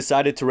 Have you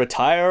decided to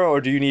retire,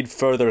 or do you need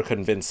further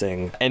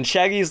convincing? And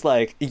Shaggy's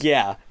like,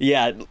 yeah,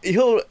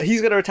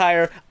 he's gonna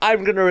retire.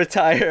 I'm gonna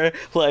retire.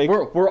 Like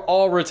we're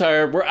all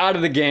retired. We're out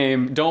of the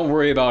game. Don't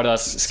worry about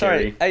us,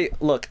 Scary. Sorry,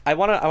 I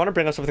wanna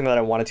bring up something that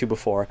I wanted to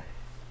before.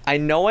 I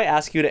know I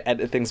ask you to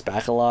edit things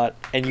back a lot,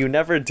 and you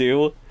never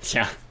do.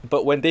 Yeah.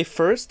 But when they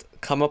first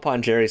come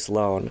upon Jerry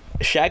Sloan,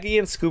 Shaggy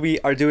and Scooby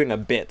are doing a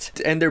bit,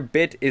 and their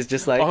bit is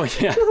just like, oh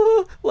yeah,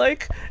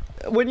 like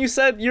when you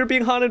said you're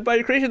being haunted by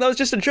your creation, that was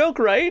just a joke,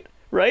 right?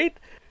 Right?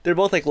 They're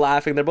both like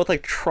laughing. They're both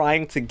like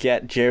trying to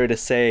get Jerry to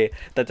say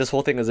that this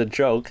whole thing is a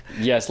joke.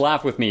 Yes,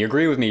 laugh with me.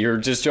 Agree with me. You're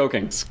just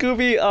joking.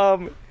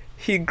 Scooby,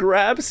 he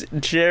grabs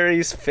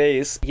Jerry's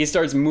face. He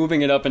starts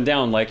moving it up and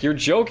down like, "You're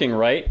joking,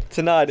 right?"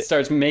 To nod.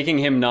 Starts making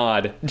him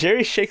nod.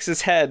 Jerry shakes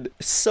his head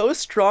so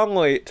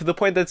strongly to the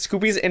point that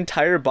Scooby's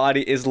entire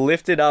body is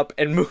lifted up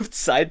and moved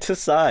side to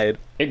side.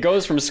 It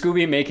goes from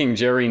Scooby making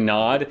Jerry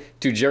nod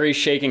to Jerry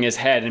shaking his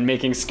head and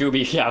making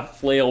Scooby,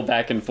 flail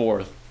back and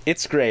forth.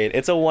 It's great.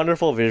 It's a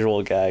wonderful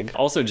visual gag.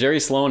 Also,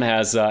 Jerry Sloan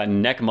has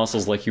neck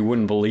muscles like you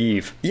wouldn't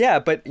believe. Yeah,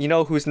 but you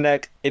know whose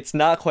neck it's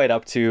not quite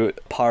up to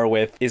par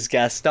with is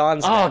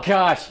Gaston's neck. Oh,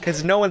 gosh.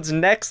 Because no one's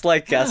neck's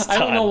like Gaston. I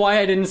don't know why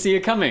I didn't see it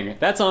coming.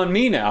 That's on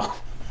me now.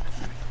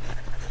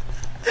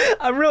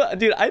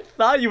 Dude, I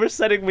thought you were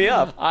setting me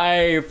up.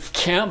 I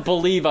can't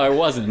believe I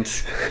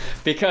wasn't.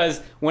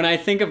 Because when I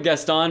think of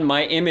Gaston,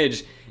 my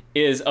image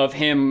is of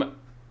him...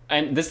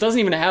 And this doesn't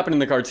even happen in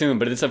the cartoon,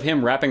 but it's of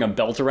him wrapping a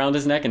belt around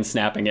his neck and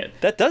snapping it.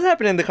 That does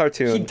happen in the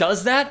cartoon. He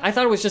does that? I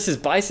thought it was just his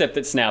bicep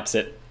that snaps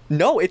it.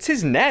 No, it's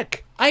his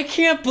neck. I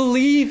can't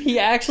believe he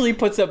actually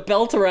puts a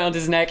belt around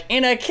his neck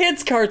in a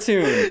kid's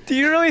cartoon. Do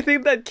you really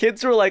think that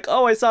kids were like,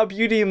 oh, I saw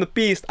Beauty and the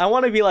Beast. I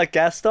want to be like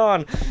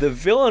Gaston, the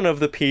villain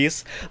of the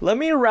piece. Let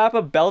me wrap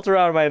a belt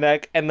around my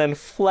neck and then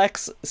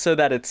flex so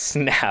that it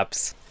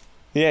snaps.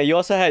 Yeah, you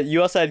also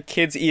had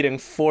kids eating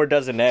 4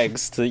 dozen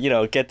eggs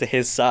to, get to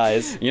his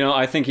size.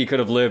 I think he could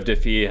have lived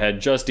if he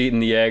had just eaten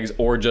the eggs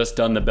or just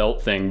done the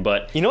belt thing,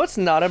 but... You know what's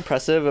not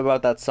impressive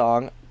about that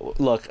song?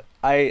 Look,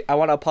 I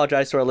want to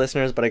apologize to our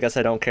listeners, but I guess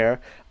I don't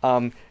care.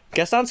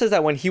 Gaston says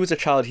that when he was a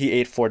child, he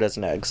ate 4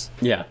 dozen eggs.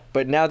 Yeah.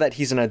 But now that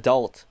he's an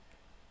adult,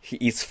 he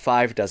eats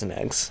 5 dozen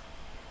eggs.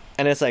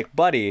 And it's like,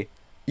 buddy,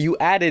 you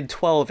added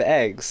 12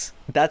 eggs.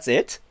 That's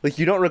it? Like,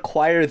 you don't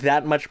require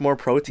that much more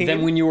protein?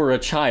 Than when you were a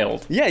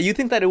child. Yeah, you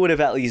think that it would have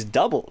at least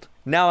doubled.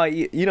 Now,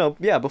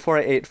 before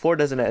I ate 4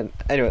 dozen...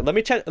 Anyway,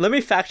 let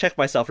me fact check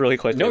myself really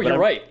quickly. No, you're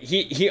right.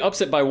 He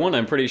ups it by 1,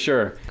 I'm pretty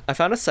sure. I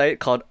found a site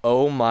called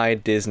Oh My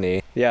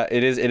Disney. Yeah,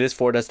 it is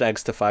 4 dozen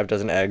eggs to 5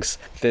 dozen eggs.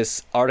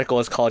 This article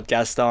is called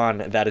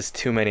Gaston, That Is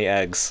Too Many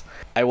Eggs.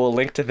 I will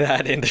link to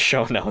that in the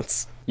show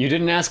notes. You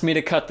didn't ask me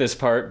to cut this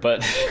part,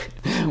 but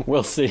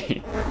we'll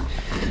see.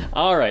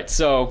 All right,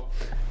 so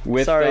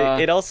With,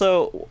 Sorry, it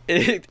also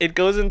it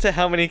goes into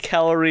how many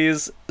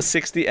calories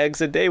 60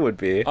 eggs a day would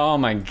be, Oh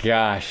my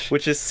gosh.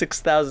 which is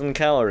 6,000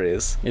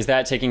 calories. Is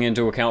that taking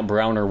into account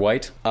brown or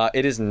white?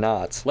 It is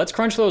not. Let's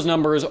crunch those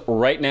numbers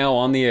right now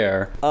on the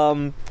air.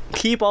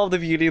 Keep all the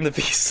Beauty and the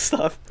Beast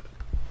stuff.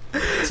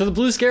 So the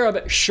Blue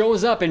Scarab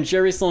shows up in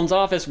Jerry Sloan's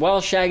office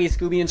while Shaggy,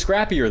 Scooby, and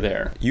Scrappy are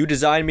there. You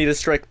designed me to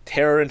strike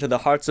terror into the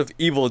hearts of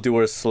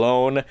evildoers,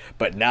 Sloan,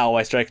 but now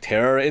I strike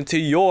terror into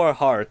your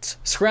heart.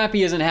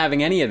 Scrappy isn't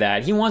having any of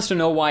that. He wants to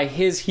know why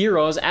his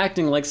hero's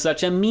acting like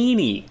such a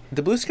meanie.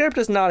 The Blue Scarab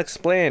does not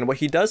explain. What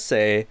he does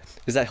say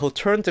is that he'll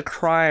turn to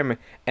crime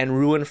and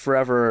ruin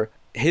forever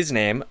his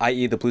name,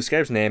 i.e. the Blue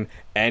Scarab's name,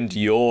 and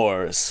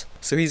yours.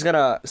 So he's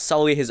gonna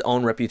sully his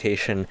own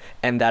reputation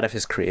and that of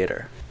his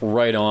creator.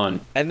 Right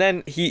on. And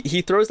then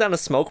he throws down a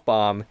smoke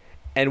bomb,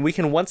 and we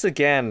can once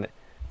again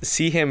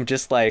see him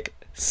just like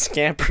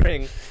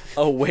scampering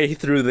away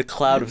through the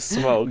cloud of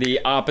smoke. The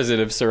opposite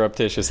of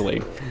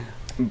surreptitiously.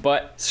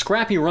 But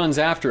Scrappy runs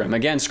after him.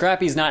 Again,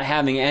 Scrappy's not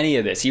having any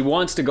of this. He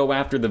wants to go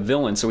after the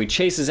villain, so he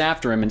chases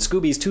after him, and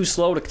Scooby's too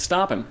slow to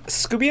stop him.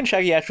 Scooby and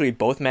Shaggy actually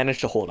both manage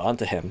to hold on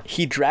to him.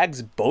 He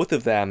drags both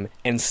of them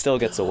and still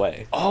gets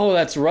away. Oh,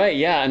 that's right.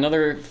 Yeah,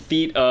 another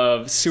feat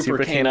of super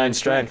canine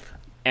strength.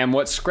 And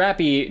what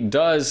Scrappy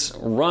does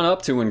run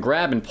up to and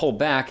grab and pull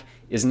back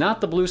is not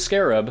the Blue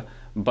Scarab,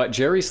 but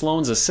Jerry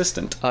Sloan's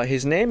assistant.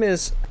 His name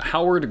is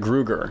Howard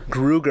Gruger.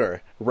 Gruger.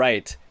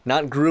 Right.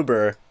 Not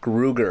Gruber,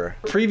 Gruger.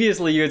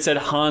 Previously, you had said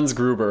Hans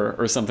Gruber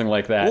or something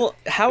like that.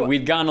 Well,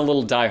 We'd gone a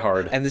little Die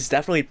Hard. And this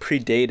definitely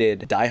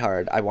predated Die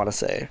Hard, I want to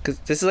say. Because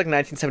this is like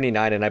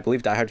 1979, and I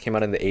believe Die Hard came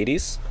out in the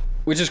 80s.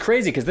 Which is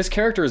crazy, because this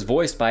character is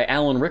voiced by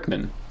Alan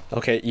Rickman.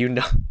 Okay, you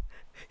know...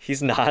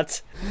 He's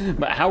not.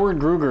 But Howard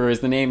Gruger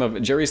is the name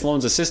of Jerry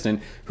Sloan's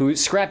assistant, who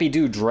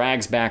Scrappy-Doo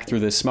drags back through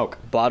this smoke.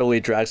 Bodily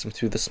drags him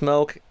through the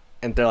smoke,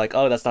 and they're like,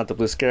 oh, that's not the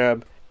Blue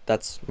Scarab.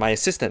 That's my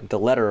assistant, the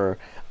letterer.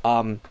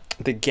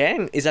 The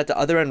gang is at the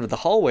other end of the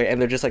hallway,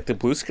 and they're just like, the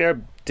Blue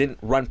Scarab didn't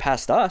run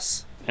past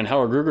us. And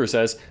Howard Gruger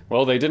says,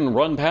 well, they didn't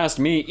run past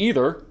me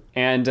either.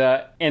 And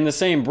in the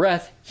same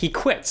breath, he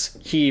quits.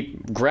 He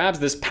grabs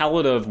this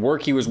pallet of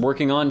work he was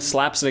working on,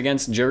 slaps it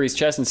against Jerry's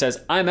chest, and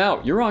says, I'm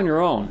out. You're on your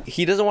own.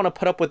 He doesn't want to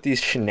put up with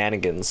these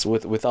shenanigans,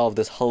 with all of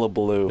this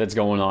hullabaloo that's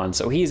going on.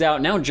 So he's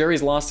out. Now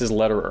Jerry's lost his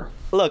letterer.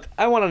 Look,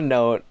 I want to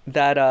note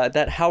that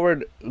that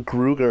Howard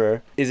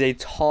Gruger is a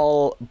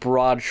tall,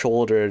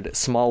 broad-shouldered,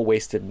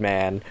 small-waisted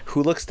man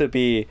who looks to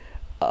be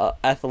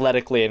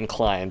athletically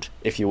inclined,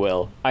 if you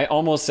will. I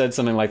almost said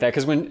something like that,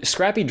 because when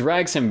Scrappy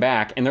drags him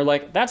back, and they're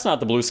like, that's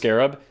not the Blue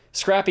Scarab,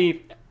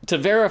 Scrappy, to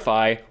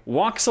verify,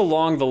 walks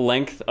along the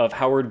length of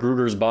Howard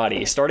Gruger's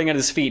body. Starting at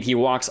his feet, he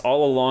walks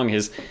all along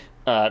his,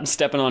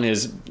 stepping on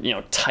his,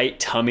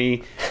 tight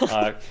tummy,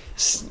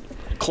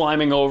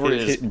 climbing over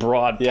his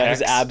broad pecs. Yeah,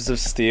 his abs of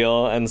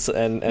steel, and so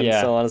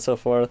on and so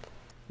forth.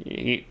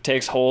 He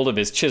takes hold of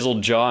his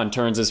chiseled jaw and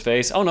turns his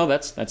face. Oh no,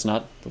 that's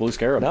not the Blue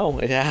Scarab. No,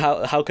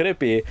 how could it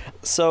be?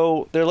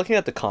 So they're looking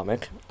at the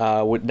comic,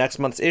 with next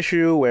month's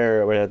issue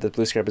where the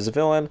Blue Scarab is a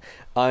villain,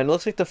 and it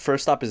looks like the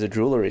first stop is a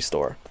jewelry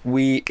store.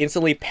 We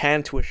instantly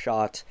pan to a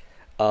shot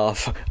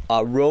of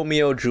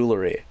Romeo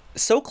Jewelry.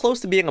 So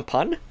close to being a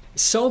pun.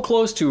 So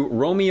close to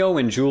Romeo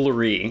and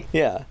Jewelry.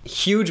 Yeah.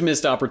 Huge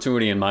missed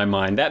opportunity in my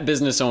mind. That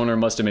business owner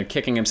must have been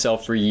kicking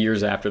himself for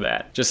years after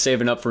that, just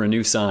saving up for a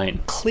new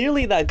sign.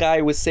 Clearly that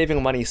guy was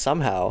saving money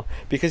somehow,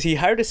 because he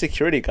hired a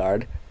security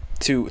guard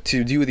to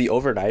do the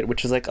overnight,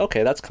 which is like,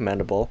 okay, that's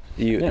commendable.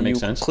 Makes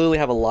sense. Clearly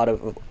have a lot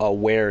of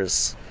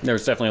wares.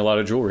 There's definitely a lot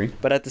of jewelry.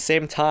 But at the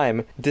same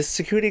time, this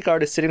security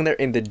guard is sitting there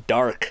in the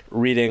dark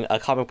reading a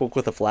comic book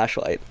with a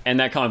flashlight. And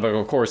that comic book,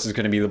 of course, is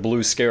going to be the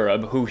Blue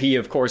Scarab, who he,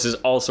 of course, is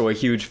also a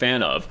huge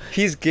fan of.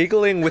 He's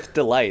giggling with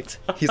delight.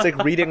 He's like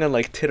reading and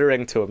like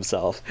tittering to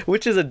himself,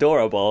 which is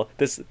adorable.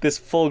 This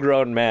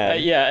full-grown man.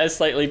 A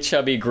slightly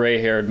chubby,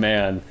 gray-haired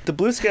man. The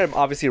Blue Scarab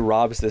obviously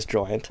robs this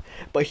joint,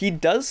 but he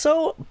does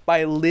so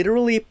by literally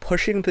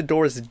pushing the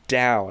doors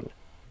down.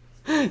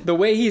 The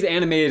way he's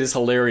animated is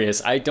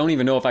hilarious. I don't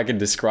even know if I can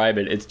describe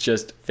it. It's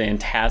just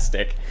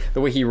fantastic.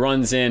 The way he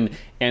runs in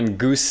and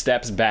goose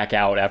steps back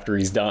out after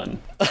he's done.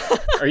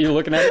 Are you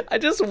looking at it? I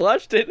just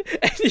watched it,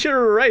 and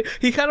you're right.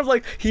 He kind of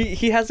like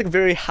he has like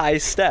very high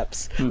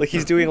steps. Like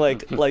he's doing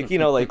like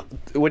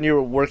when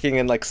you're working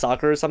in like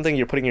soccer or something,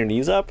 you're putting your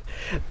knees up.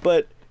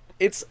 But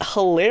it's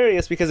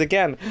hilarious because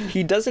again,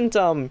 he doesn't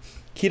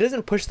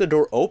push the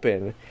door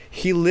open.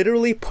 He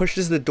literally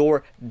pushes the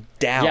door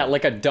down. Yeah,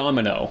 like a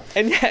domino.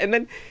 And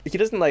then he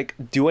doesn't like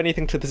do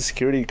anything to the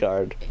security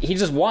guard. He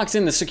just walks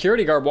in, the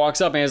security guard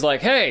walks up and is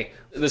like, hey!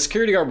 The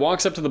security guard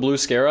walks up to the Blue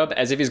Scarab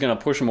as if he's going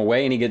to push him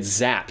away, and he gets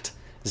zapped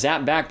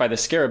back by the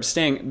Scarab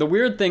sting. The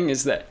weird thing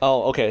is that...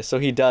 Oh, okay, so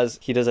he does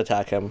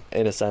attack him,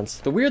 in a sense.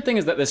 The weird thing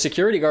is that the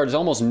security guard is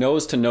almost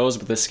nose to nose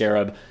with the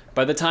Scarab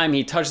by the time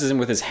he touches him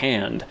with his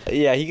hand.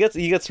 Yeah, he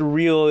gets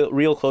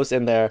real close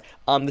in there.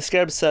 The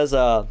Scarab says,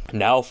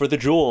 now for the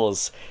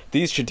jewels.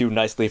 These should do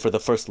nicely for the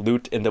first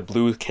loot in the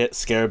Blue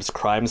Scarab's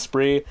crime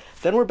spree.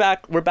 Then we're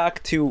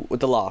back to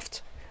the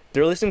loft.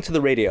 They're listening to the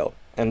radio,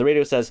 and the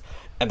radio says,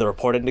 And the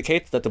report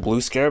indicates that the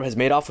Blue Scarab has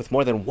made off with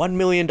more than $1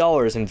 million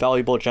in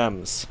valuable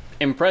gems.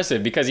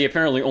 Impressive, because he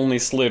apparently only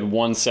slid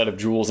one set of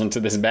jewels into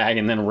this bag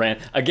and then ran.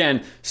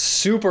 Again,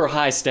 super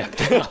high step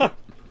down.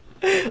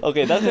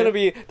 Okay, that's gonna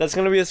be a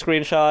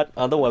screenshot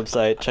on the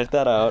website. Check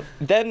that out.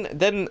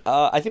 Then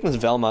I think it was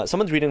Velma.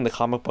 Someone's reading the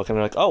comic book and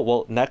they're like, oh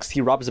well, next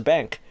he robs a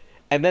bank,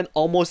 and then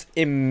almost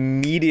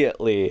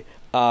immediately,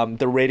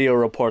 the radio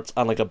reports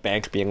on like a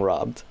bank being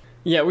robbed.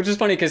 Yeah, which is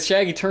funny because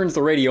Shaggy turns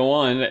the radio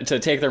on to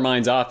take their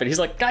minds off it. He's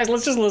like, guys,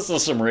 let's just listen to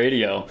some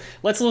radio.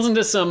 Let's listen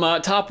to some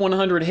top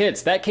 100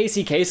 hits. That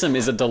Casey Kasem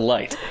is a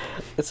delight.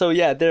 So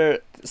yeah,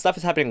 stuff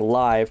is happening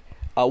live.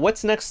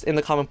 What's next in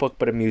the comic book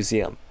but a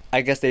museum? I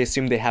guess they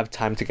assume they have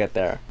time to get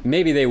there.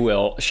 Maybe they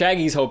will.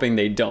 Shaggy's hoping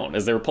they don't.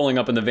 As they're pulling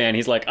up in the van,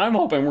 he's like, I'm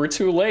hoping we're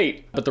too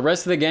late. But the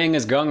rest of the gang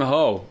is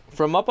gung-ho.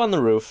 From up on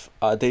the roof,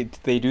 they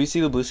do see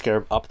the Blue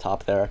Scarab up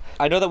top there.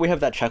 I know that we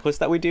have that checklist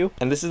that we do,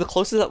 and this is the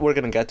closest that we're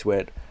going to get to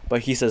it.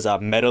 But he says,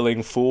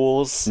 meddling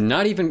fools.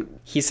 Not even,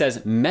 he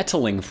says,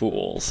 meddling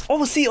fools.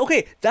 Oh, see,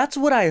 okay, that's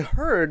what I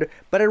heard,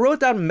 but I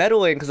wrote down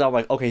meddling because I'm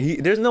like, okay,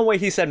 there's no way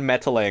he said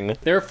meddling.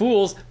 They're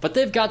fools, but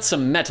they've got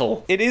some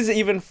metal. It is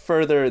even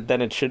further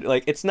than it should,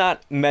 like, it's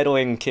not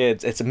meddling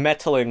kids, it's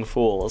meddling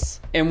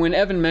fools. And when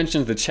Evan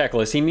mentions the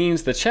checklist, he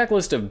means the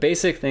checklist of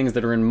basic things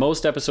that are in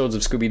most episodes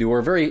of Scooby-Doo,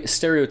 or very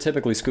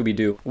stereotypically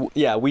Scooby-Doo.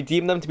 Yeah, we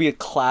deem them to be a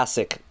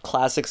classic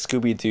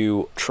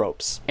Scooby-Doo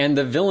tropes. And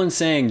the villain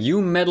saying,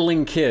 you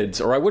meddling kids,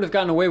 or I would have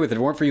gotten away with it if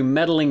it weren't for you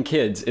meddling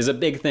kids, is a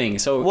big thing.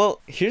 So, well,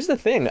 here's the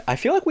thing. I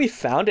feel like we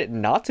found it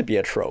not to be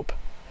a trope.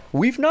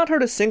 We've not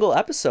heard a single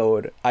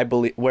episode, I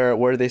believe,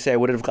 where they say I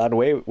would have gotten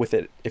away with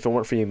it if it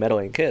weren't for you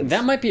meddling kids.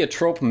 That might be a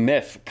trope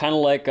myth, kind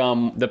of like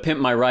the Pimp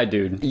My Ride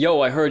dude.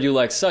 Yo, I heard you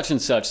like such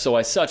and such, so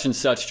I such and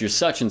such, you're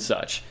such and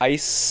such.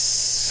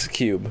 Ice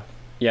Cube.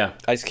 Yeah.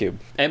 Ice Cube.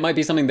 It might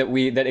be something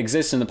that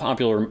exists in the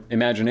popular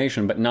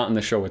imagination, but not in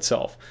the show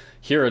itself.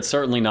 Here, it's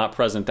certainly not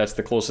present. That's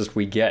the closest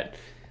we get.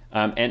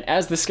 And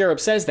as the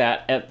Scarab says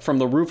that, from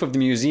the roof of the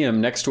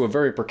museum next to a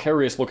very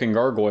precarious-looking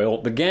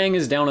gargoyle, the gang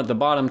is down at the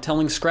bottom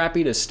telling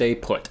Scrappy to stay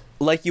put.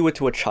 Like you would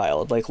to a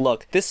child. Like,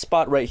 look, this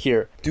spot right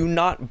here, do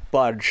not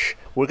budge.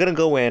 We're going to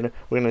go in.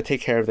 We're going to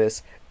take care of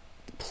this.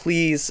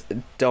 Please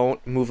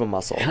don't move a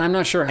muscle. And I'm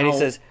not sure how... And he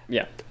says,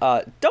 yeah.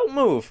 Don't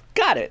move.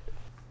 Got it.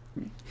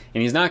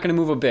 And he's not going to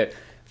move a bit.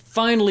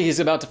 Finally, he's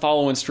about to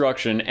follow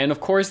instruction, and of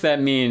course that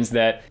means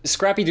that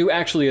Scrappy-Doo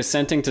actually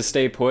assenting to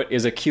stay put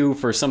is a cue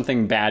for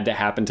something bad to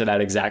happen to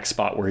that exact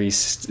spot where he's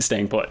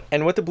staying put.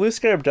 And what the Blue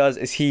Scarab does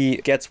is he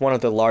gets one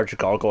of the large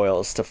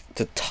gargoyles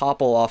to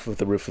topple off of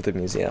the roof of the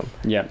museum.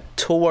 Yeah.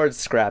 Towards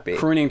Scrappy.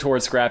 Crooning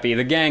towards Scrappy.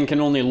 The gang can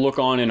only look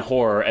on in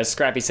horror as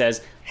Scrappy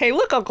says, "Hey,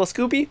 look, Uncle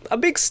Scooby, a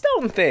big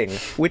stone thing,"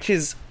 which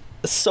is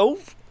so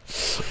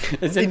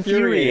it's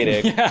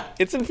infuriating. Yeah.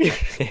 It's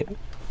infuriating.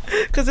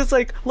 Because it's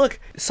like,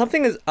 look,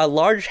 a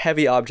large,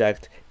 heavy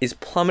object is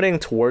plummeting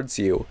towards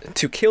you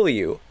to kill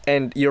you,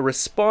 and your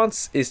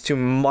response is to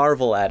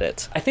marvel at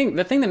it. I think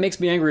the thing that makes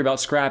me angry about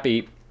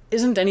Scrappy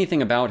isn't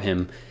anything about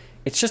him.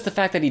 It's just the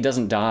fact that he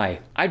doesn't die.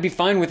 I'd be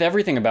fine with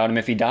everything about him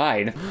if he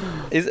died.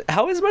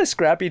 How is my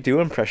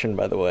Scrappy-Doo impression,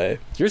 by the way?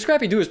 Your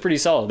Scrappy-Doo is pretty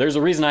solid. There's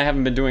a reason I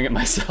haven't been doing it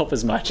myself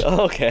as much.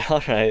 Okay,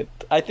 alright.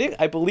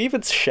 I believe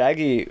it's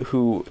Shaggy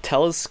who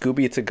tells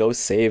Scooby to go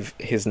save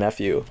his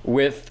nephew.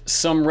 With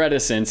some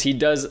reticence, he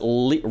does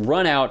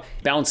run out,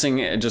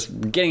 bouncing,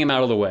 just getting him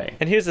out of the way.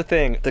 And here's the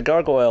thing, the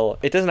gargoyle,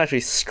 it doesn't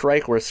actually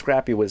strike where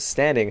Scrappy was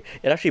standing.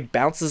 It actually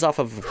bounces off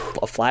of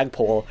a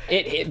flagpole.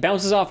 It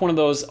bounces off one of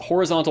those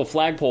horizontal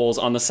flagpoles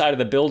on the side of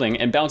the building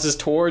and bounces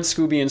towards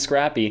Scooby and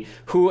Scrappy,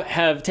 who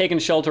have taken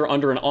shelter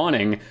under an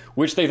awning,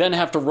 which they then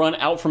have to run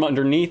out from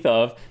underneath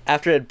of.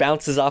 After it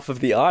bounces off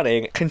of the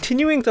awning,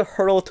 continuing to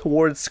hurtle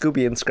towards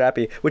Scooby and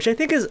Scrappy, which I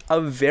think is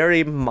a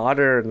very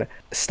modern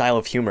style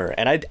of humor,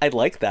 and I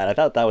like that. I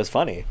thought that was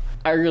funny.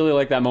 I really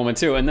like that moment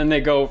too. And then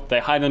they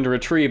hide under a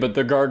tree, but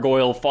the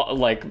gargoyle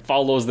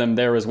follows them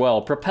there as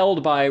well,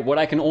 propelled by what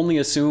I can only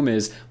assume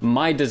is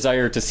my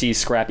desire to see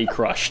Scrappy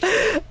crushed.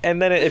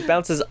 And then it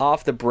bounces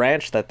off the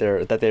branch that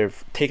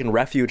they've taken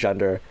refuge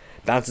under,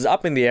 bounces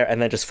up in the air, and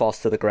then just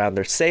falls to the ground.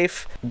 They're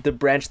safe. The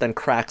branch then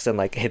cracks and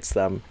hits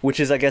them, which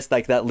is, I guess,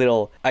 that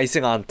little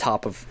icing on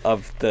top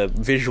of the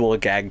visual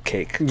gag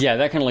cake. Yeah,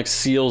 that kind of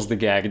seals the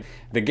gag.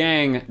 The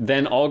gang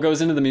then all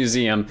goes into the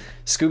museum.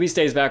 Scooby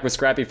stays back with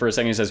Scrappy for a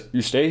second. He says,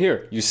 "You stay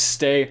here. You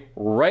stay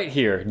right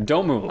here.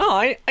 Don't move." Oh,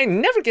 I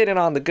never get in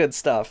on the good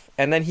stuff.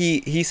 And then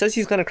he says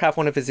he's going to craft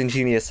one of his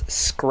ingenious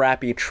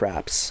Scrappy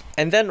traps.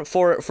 And then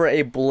for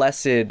a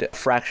blessed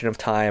fraction of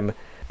time,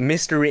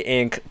 Mystery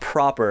Inc.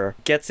 proper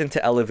gets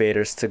into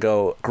elevators to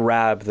go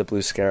grab the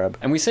Blue Scarab.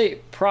 And we say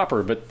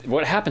proper, but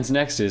what happens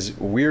next is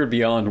weird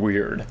beyond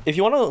weird. If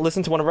you want to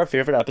listen to one of our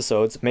favorite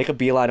episodes, make a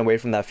beeline away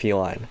from that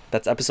feline.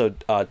 That's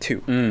episode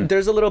 2.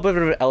 There's a little bit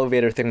of an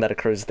elevator thing that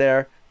occurs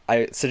there.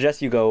 I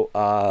suggest you go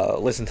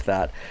listen to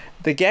that.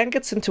 The gang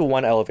gets into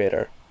one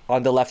elevator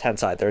on the left-hand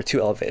side, there are 2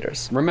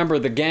 elevators. Remember,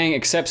 the gang,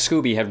 except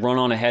Scooby, had run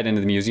on ahead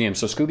into the museum,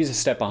 so Scooby's a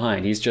step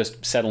behind. He's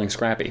just settling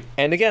Scrappy.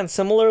 And again,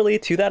 similarly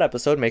to that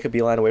episode, make a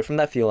beeline away from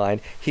that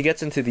feline, he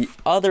gets into the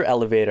other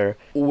elevator,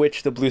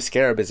 which the Blue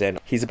Scarab is in.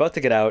 He's about to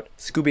get out,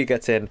 Scooby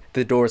gets in,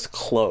 the doors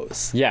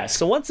close. Yes.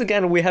 So once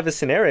again, we have a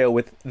scenario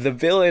with the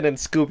villain and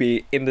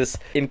Scooby in this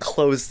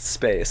enclosed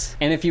space.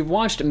 And if you've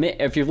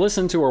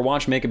listened to or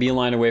watched Make a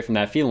Beeline Away from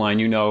That Feline,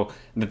 you know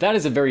that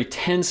is a very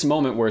tense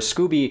moment where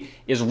Scooby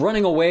is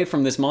running away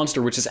from this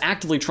monster, which is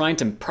actively trying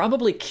to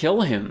probably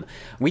kill him.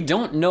 We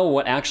don't know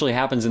what actually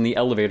happens in the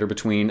elevator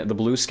between the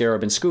Blue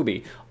Scarab and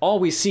Scooby. All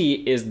we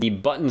see is the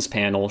buttons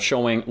panel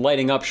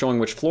lighting up, showing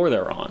which floor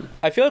they're on.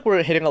 I feel like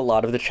we're hitting a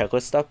lot of the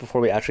checklist stuff before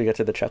we actually get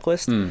to the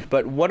checklist,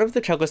 but one of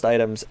the checklist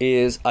items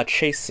is a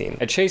chase scene.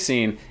 A chase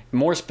scene,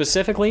 more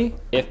specifically,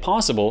 if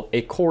possible,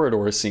 a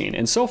corridor scene.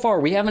 And so far,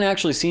 we haven't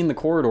actually seen the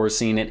corridor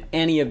scene in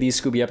any of these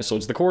Scooby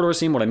episodes. The corridor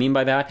scene, what I mean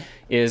by that,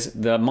 is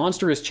the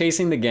monster is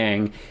chasing the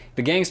gang.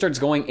 The gang starts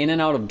going in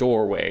and out of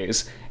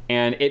doorways,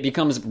 and it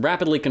becomes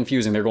rapidly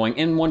confusing. They're going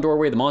in one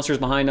doorway, the monster's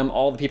behind them,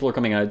 all the people are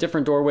coming out of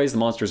different doorways, the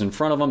monster's in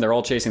front of them, they're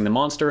all chasing the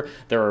monster,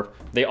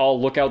 they all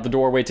look out the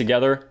doorway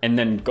together, and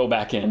then go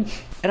back in.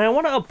 And I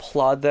want to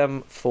applaud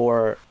them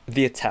for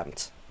the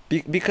attempt.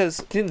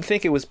 Because I didn't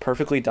think it was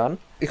perfectly done.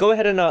 Go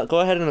ahead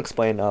and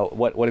explain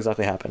what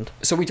exactly happened.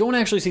 So we don't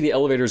actually see the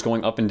elevators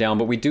going up and down,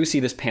 but we do see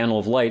this panel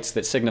of lights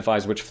that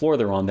signifies which floor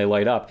they're on. They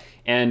light up.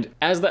 And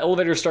as the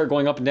elevators start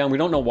going up and down, we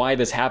don't know why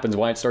this happens,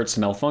 why it starts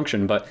to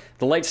malfunction, but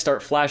the lights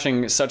start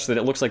flashing such that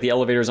it looks like the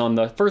elevator's on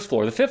the first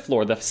floor, the 5th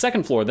floor, the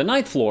 2nd floor, the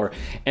 9th floor.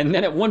 And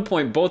then at one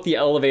point, both the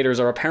elevators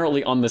are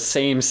apparently on the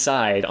same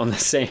side, on the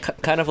same...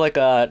 Kind of like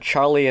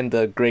Charlie and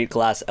the Great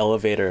Glass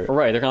Elevator.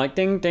 Right, they're kind of like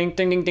ding, ding,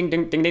 ding, ding, ding,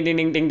 ding, ding, ding,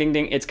 ding, ding, ding,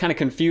 ding. It's kind of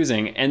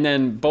confusing. And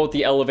then both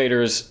the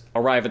elevators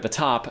arrive at the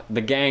top.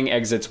 The gang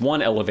exits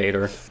one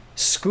elevator.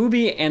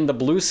 Scooby and the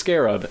Blue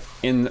Scarab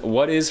in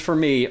what is, for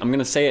me, I'm going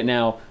to say it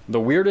now, the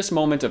weirdest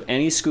moment of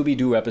any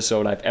Scooby-Doo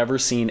episode I've ever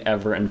seen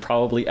ever and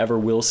probably ever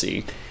will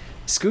see.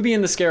 Scooby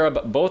and the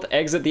Scarab both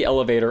exit the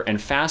elevator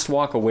and fast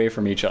walk away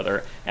from each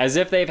other, as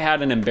if they've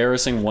had an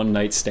embarrassing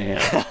one-night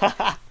stand.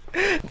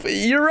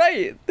 You're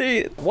right.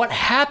 What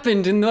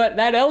happened in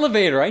that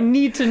elevator? I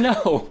need to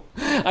know.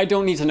 I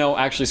don't need to know.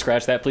 Actually,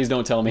 scratch that. Please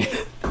don't tell me.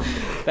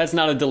 That's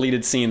not a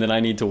deleted scene that I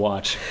need to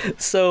watch.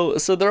 So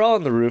they're all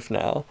on the roof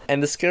now,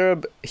 and the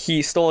Scarab,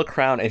 he stole a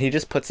crown and he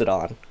just puts it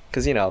on.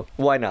 Because,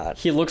 why not?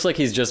 He looks like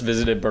he's just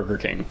visited Burger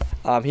King.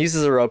 He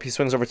uses a rope, he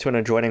swings over to an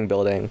adjoining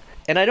building.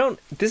 And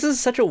this is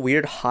such a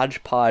weird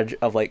hodgepodge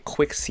of,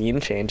 quick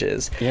scene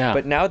changes. Yeah.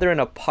 But now they're in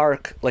a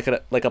park, like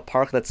a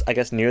park that's, I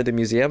guess, near the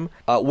museum,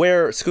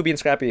 where Scooby and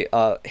Scrappy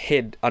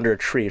hid under a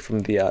tree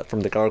from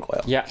the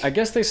gargoyle. Yeah, I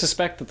guess they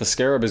suspect that the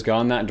Scarab has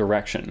gone that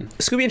direction.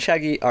 Scooby and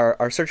Shaggy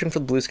are searching for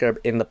the Blue Scarab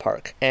in the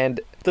park.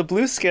 And the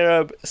Blue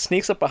Scarab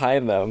sneaks up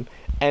behind them,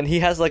 and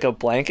he has, a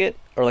blanket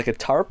or, a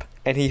tarp,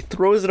 and he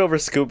throws it over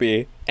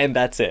Scooby, and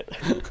that's it.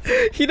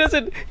 He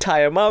doesn't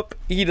tie him up.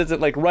 He doesn't,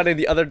 run in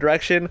the other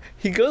direction.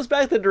 He goes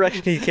back the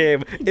direction he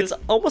came. It's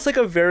almost like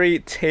a very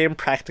tame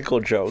practical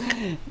joke.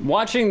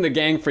 Watching the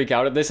gang freak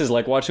out at this is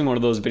like watching one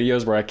of those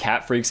videos where a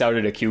cat freaks out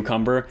at a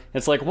cucumber.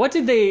 It's like, what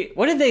did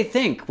they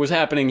think was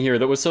happening here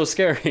that was so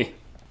scary?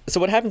 So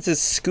what happens is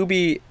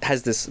Scooby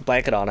has this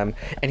blanket on him,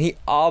 and he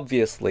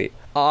obviously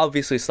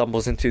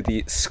stumbles into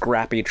the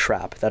Scrappy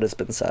trap that has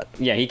been set.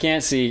 Yeah, he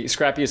can't see.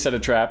 Scrappy has set a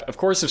trap. Of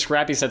course, if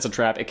Scrappy sets a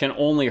trap, it can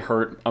only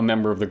hurt a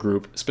member of the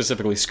group,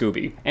 specifically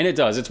Scooby. And it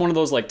does. It's one of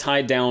those,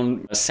 tied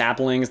down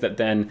saplings that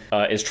then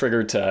is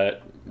triggered to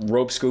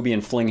rope Scooby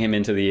and fling him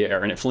into the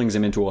air, and it flings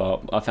him into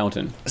a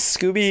fountain.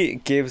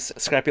 Scooby gives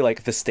Scrappy,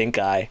 the stink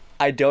eye.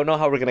 I don't know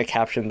how we're going to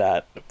caption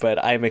that,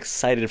 but I'm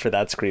excited for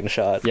that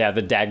screenshot. Yeah,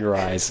 the dagger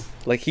eyes.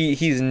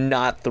 He's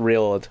not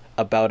thrilled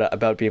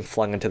about being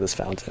flung into this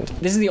fountain.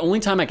 This is the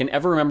only time I can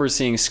ever remember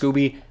seeing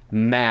Scooby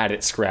mad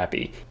at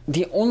Scrappy.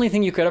 The only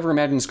thing you could ever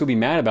imagine Scooby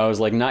mad about is,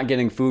 not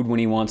getting food when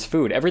he wants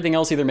food. Everything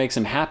else either makes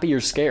him happy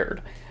or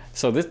scared.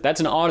 So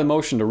that's an odd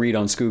emotion to read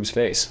on Scoob's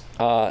face.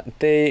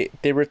 They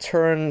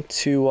return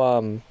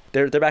to...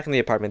 They're back in the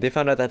apartment. They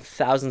found out that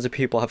thousands of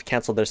people have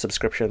canceled their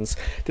subscriptions.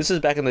 This was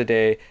back in the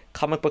day.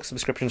 Comic book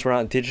subscriptions were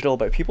not digital,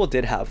 but people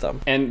did have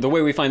them. And the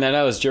way we find that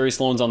out is Jerry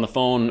Sloan's on the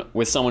phone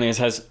with someone and he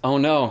says, "Oh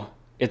no,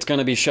 it's going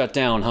to be shut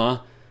down,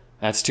 huh?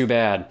 That's too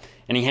bad."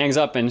 And he hangs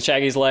up and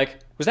Shaggy's like,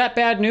 "Was that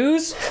bad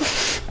news?"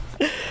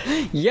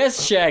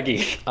 Yes,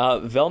 Shaggy.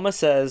 Velma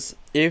says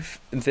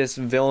if this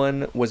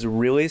villain was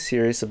really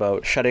serious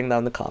about shutting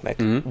down the comic,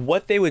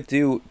 what they would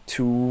do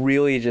to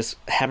really just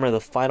hammer the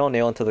final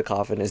nail into the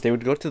coffin is they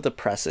would go to the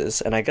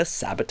presses and I guess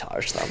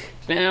sabotage them.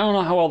 And I don't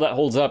know how well that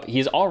holds up.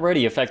 He's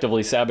already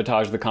effectively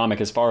sabotaged the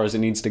comic as far as it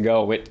needs to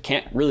go. It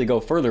can't really go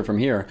further from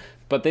here.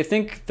 but they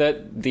think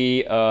that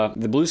the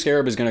Blue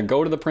Scarab is going to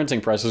go to the printing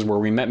presses where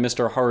we met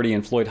Mr. Hardy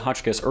and Floyd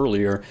Hotchkiss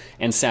earlier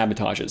and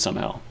sabotage it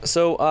somehow.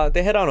 So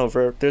they head on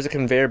over. There's a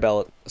conveyor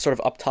belt sort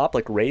of up top,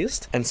 like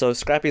raised. And so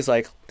Scrappy's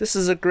like, this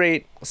is a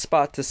great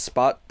spot to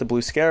spot the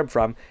Blue Scarab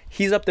from.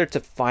 He's up there to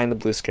find the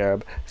Blue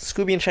Scarab.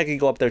 Scooby and Shaggy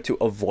go up there to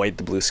avoid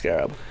the Blue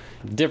Scarab.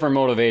 Different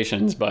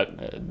motivations,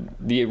 but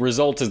the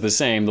result is the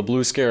same. The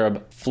Blue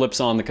Scarab flips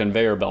on the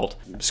conveyor belt.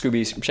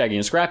 Scooby, Shaggy,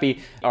 and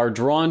Scrappy are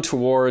drawn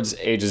towards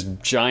a just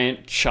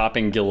giant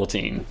chopping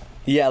guillotine.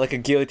 Yeah, like a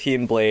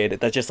guillotine blade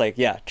that's just like,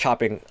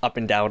 chopping up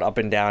and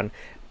down.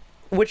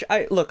 Which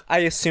I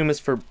assume is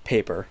for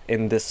paper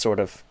in this sort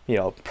of,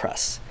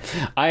 press.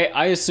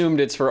 I assumed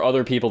it's for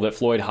other people that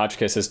Floyd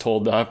Hotchkiss has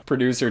told the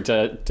producer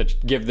to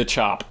give the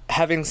chop.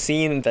 Having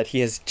seen that he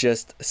has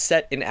just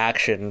set in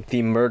action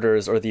the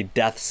murders or the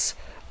deaths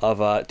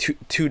of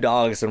two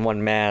dogs and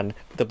one man,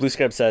 the Blue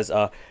Scarab says,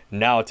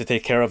 now to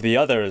take care of the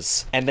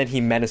others. And then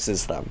he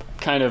menaces them.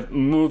 Kind of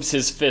moves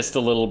his fist a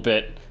little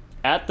bit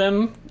at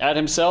them, at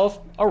himself,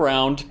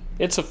 around.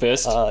 It's a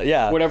fist.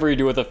 Yeah. Whatever you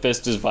do with a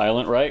fist is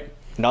violent, right?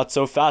 Not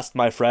so fast,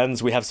 my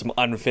friends. We have some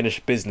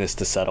unfinished business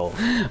to settle.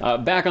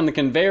 Back on the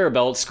conveyor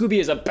belt, Scooby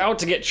is about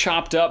to get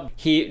chopped up.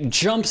 He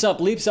jumps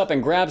up, leaps up,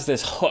 and grabs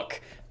this hook,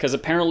 because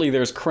apparently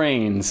there's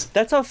cranes.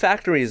 That's how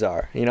factories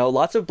are.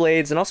 Lots of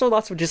blades and also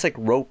lots of just like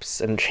ropes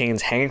and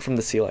chains hanging from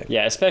the ceiling.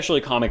 Yeah, especially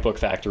comic book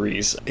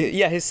factories.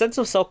 Yeah, his sense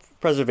of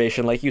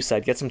self-preservation, like you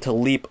said, gets him to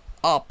leap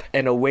up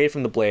and away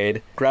from the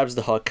blade, grabs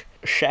the hook.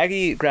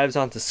 Shaggy grabs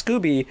onto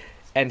Scooby,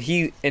 and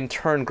he in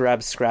turn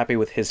grabs Scrappy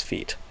with his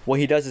feet. What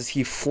he does is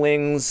he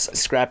flings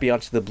Scrappy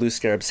onto the Blue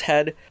Scarab's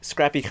head.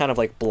 Scrappy kind of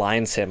like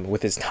blinds him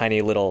with his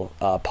tiny little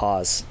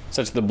paws.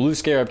 Such the Blue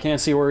Scarab can't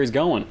see where he's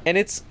going. And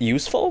it's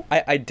useful,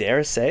 I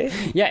dare say.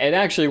 Yeah, it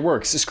actually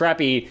works.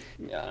 Scrappy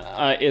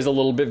is a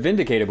little bit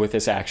vindicated with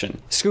this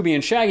action. Scooby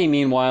and Shaggy,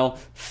 meanwhile,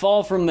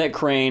 fall from that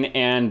crane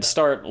and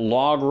start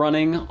log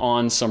running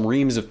on some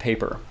reams of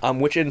paper.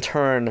 Which in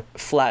turn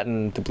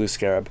flatten the Blue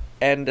Scarab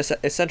and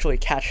essentially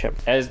catch him.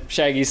 As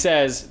Shaggy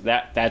says,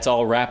 that's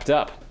all wrapped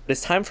up.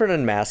 It's time for an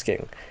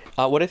unmasking.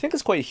 What I think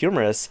is quite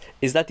humorous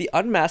is that the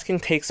unmasking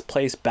takes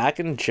place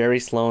back in Jerry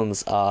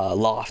Sloan's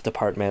loft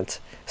apartment,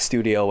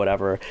 studio,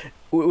 whatever,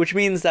 which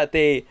means that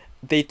they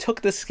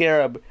took the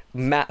Scarab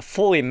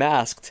fully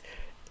masked,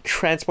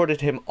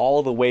 transported him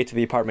all the way to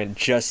the apartment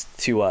just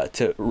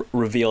to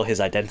reveal his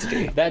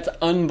identity. That's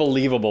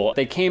unbelievable.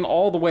 They came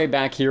all the way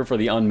back here for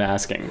the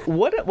unmasking.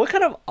 What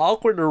kind of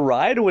awkward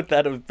ride would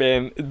that have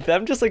been?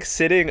 Them just like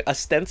sitting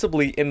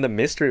ostensibly in the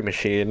Mystery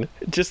Machine,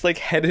 just like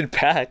headed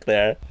back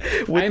there.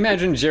 I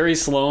imagine Jerry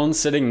Sloan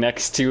sitting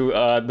next to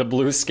the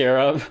Blue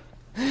Scarab,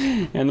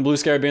 and the Blue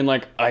Scarab being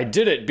like, "I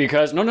did it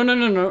because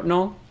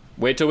no.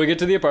 Wait till we get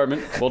to the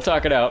apartment. We'll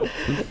talk it out."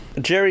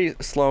 Jerry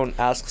Sloan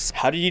asks,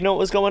 how did you know what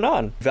was going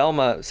on?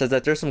 Velma says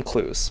that there's some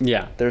clues.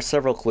 Yeah. There's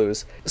several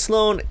clues.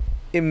 Sloan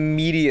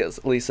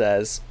immediately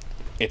says,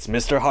 it's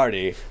Mr.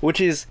 Hardy, which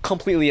is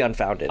completely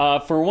unfounded.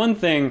 For one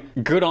thing,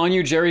 good on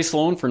you, Jerry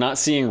Sloan, for not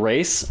seeing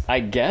race,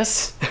 I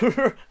guess.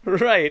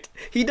 Right.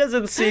 He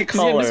doesn't see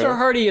color. Yeah, Mr.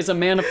 Hardy is a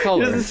man of color.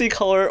 He doesn't see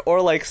color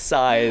or like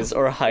size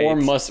or height.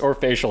 Or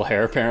facial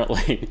hair,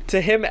 apparently. To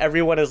him,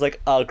 everyone is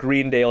like a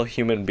Greendale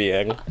human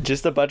being.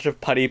 Just a bunch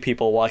of putty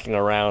people walking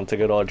around to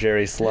good old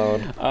Jerry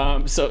Sloan.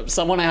 So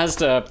someone has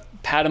to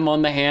pat him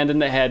on the hand and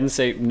the head and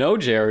say, no,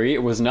 Jerry,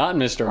 it was not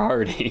Mr.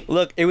 Hardy.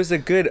 Look, it was a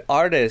good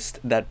artist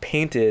that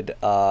painted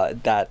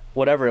that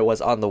whatever it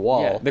was on the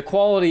wall. Yeah, the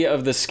quality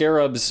of the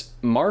Scarab's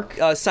mark?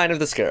 Sign of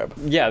the Scarab.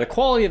 Yeah, the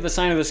quality of the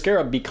Sign of the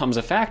Scarab becomes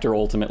a factor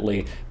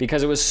ultimately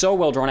because it was so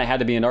well drawn it had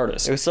to be an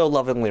artist. It was so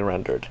lovingly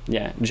rendered.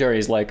 Yeah,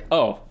 Jerry's like,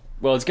 oh,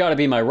 well, it's got to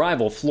be my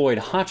rival, Floyd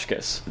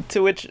Hotchkiss.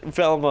 To which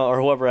Velma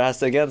or whoever has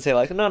to again say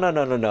like,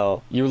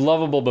 no. You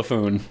lovable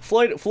buffoon.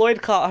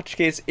 Floyd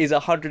Hotchkiss is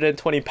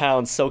 120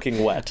 pounds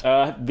soaking wet.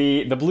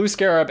 The Blue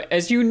Scarab,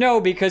 as you know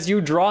because you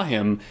draw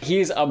him,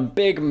 he's a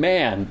big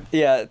man.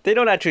 Yeah, they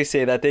don't actually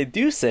say that. They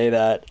do say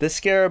that the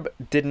Scarab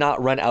did not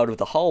run out of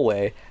the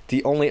hallway.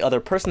 The only other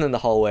person in the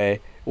hallway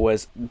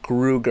was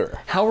Gruger.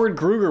 Howard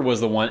Gruger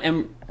was the one.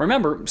 And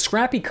remember,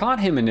 Scrappy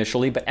caught him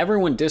initially, but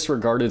everyone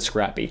disregarded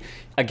Scrappy.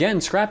 Again,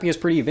 Scrappy is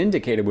pretty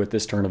vindicated with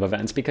this turn of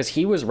events because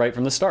he was right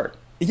from the start.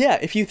 Yeah,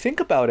 if you think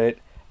about it,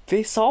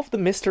 they solved the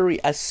mystery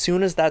as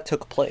soon as that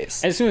took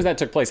place. As soon as that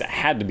took place, it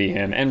had to be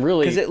him. And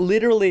really, because it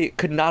literally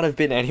could not have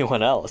been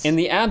anyone else. In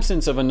the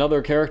absence of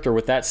another character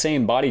with that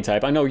same body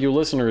type, I know you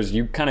listeners,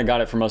 you kind of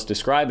got it from us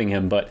describing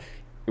him, but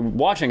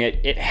watching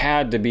it, it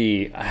had to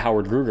be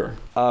Howard Gruger.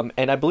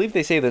 And I believe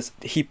they say this,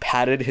 he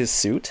padded his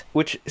suit,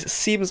 which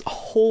seems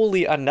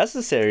wholly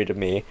unnecessary to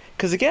me.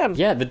 Because again...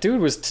 Yeah, the dude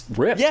was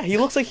ripped. Yeah, he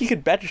looks like he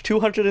could bench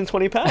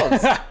 220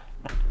 pounds.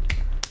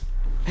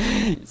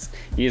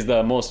 He's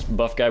the most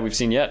buff guy we've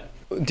seen yet.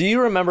 Do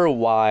you remember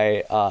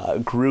why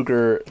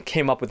Gruger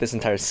came up with this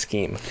entire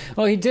scheme?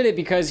 Well, he did it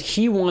because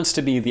he wants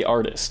to be the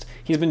artist.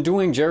 He's been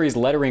doing Jerry's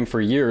lettering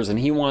for years, and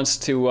he wants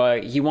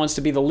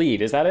to be the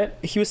lead. Is that it?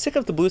 He was sick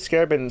of the Blue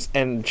Scarab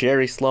and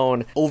Jerry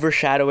Sloan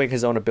overshadowing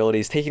his own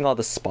abilities, taking all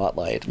the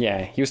spotlight.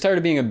 Yeah, he was tired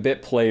of being a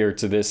bit player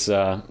to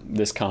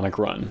this comic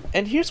run.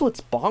 And here's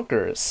what's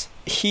bonkers.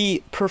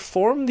 He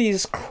performed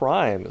these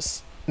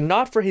crimes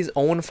not for his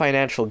own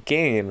financial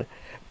gain,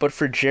 but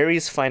for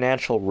Jerry's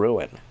financial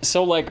ruin.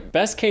 So, like,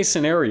 best case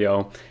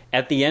scenario,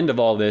 at the end of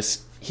all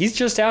this, he's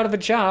just out of a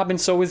job,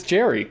 and so is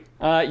Jerry.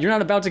 You're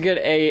not about to get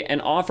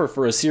an offer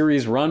for a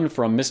series run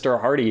from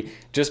Mr. Hardy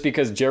just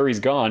because Jerry's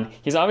gone.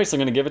 He's obviously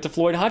going to give it to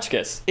Floyd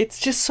Hotchkiss. It's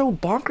just so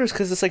bonkers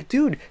because it's like,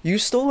 dude, you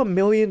stole $1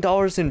 million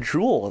in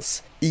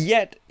jewels.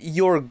 Yet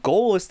your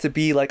goal is to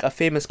be like a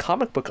famous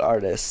comic book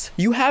artist.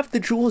 You have the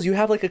jewels. You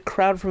have like a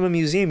crown from a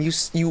museum.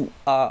 You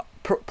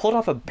pulled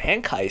off a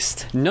bank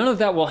heist. None of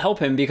that will help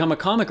him become a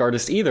comic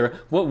artist either.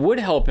 What would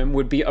help him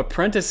would be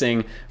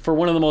apprenticing for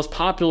one of the most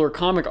popular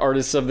comic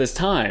artists of this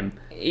time.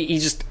 He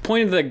just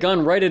pointed the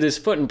gun right at his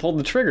foot and pulled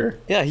the trigger.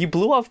 Yeah, he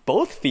blew off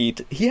both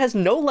feet. He has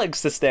no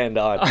legs to stand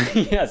on.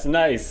 Yes,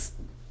 nice.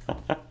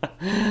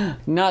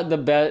 Not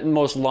the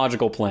most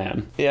logical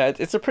plan. Yeah,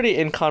 it's a pretty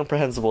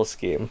incomprehensible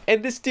scheme.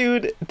 And this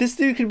dude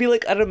could be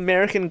like an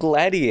American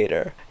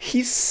gladiator.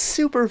 He's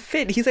super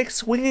fit. He's like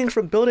swinging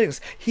from buildings.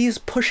 He's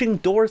pushing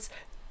doors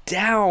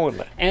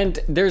down. And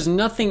there's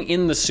nothing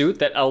in the suit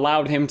that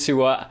allowed him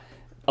to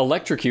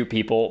electrocute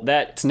people.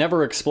 That's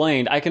never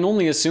explained. I can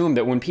only assume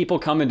that when people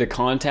come into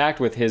contact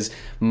with his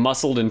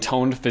muscled and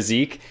toned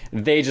physique,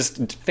 they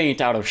just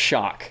faint out of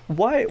shock.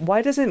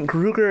 Why doesn't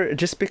Gruger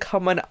just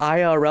become an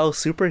IRL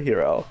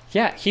superhero?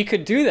 Yeah, he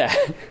could do that.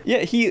 Yeah,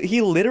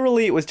 he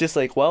literally was just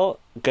like, well,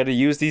 gotta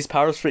use these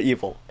powers for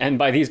evil. And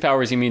by these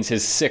powers, he means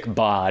his sick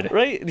bod.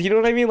 Right? You know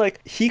what I mean? Like,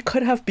 he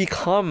could have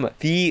become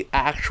the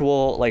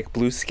actual, like,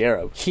 Blue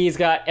Scarab. He's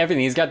got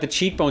everything. He's got the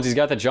cheekbones. He's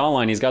got the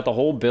jawline. He's got the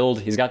whole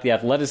build. He's got the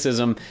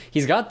athleticism.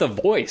 He's got the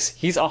voice.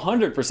 He's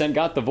 100%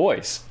 got the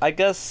voice. I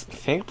guess,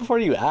 think before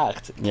you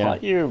act. Yeah.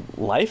 Plot your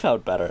life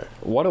out better.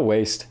 What a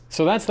waste.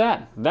 So that's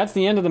that. That's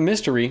the end of the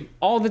mystery.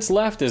 All that's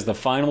left is the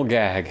final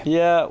gag.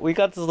 Yeah, we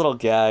got this little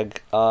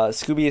gag.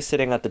 Scooby is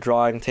sitting at the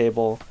drawing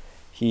table.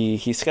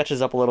 He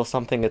sketches up a little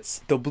something. It's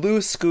the Blue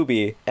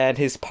Scooby and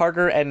his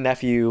partner and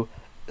nephew,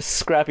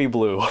 Scrappy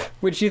Blue.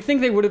 Which you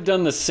think they would have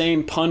done the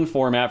same pun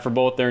format for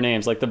both their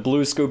names, like the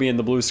Blue Scooby and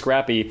the Blue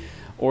Scrappy,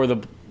 or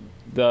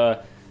the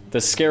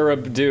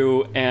Scarab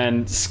Doo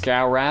and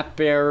Scarab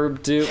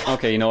Doo.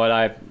 Okay, you know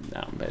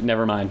what?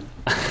 Never mind.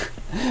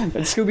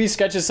 And Scooby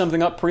sketches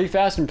something up pretty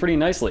fast and pretty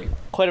nicely.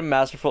 Quite a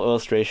masterful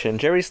illustration.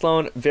 Jerry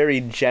Sloan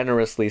very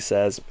generously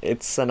says,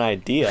 it's an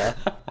idea.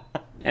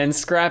 And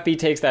Scrappy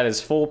takes that as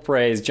full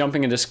praise,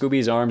 jumping into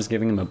Scooby's arms,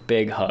 giving him a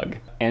big hug.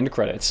 End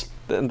credits.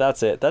 And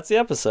that's it. That's the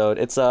episode.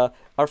 It's our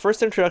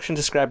first introduction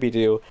to Scrappy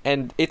Doo,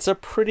 and it's a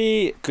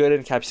pretty good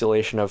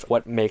encapsulation of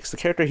what makes the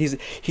character. He's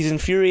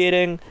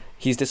infuriating,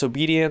 he's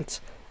disobedient,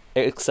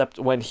 except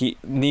when he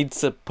needs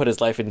to put his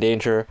life in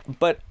danger,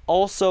 but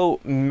also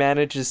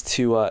manages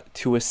to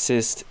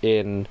assist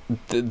in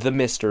the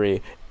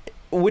mystery.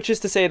 Which is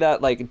to say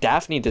that, like,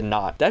 Daphne didn't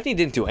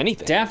do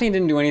anything. Daphne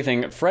didn't do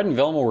anything. Fred and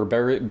Velma were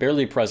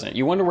barely present.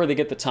 You wonder where they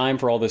get the time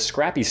for all this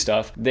Scrappy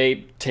stuff.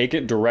 They take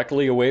it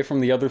directly away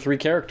from the other three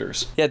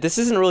characters. Yeah, this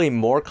isn't really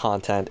more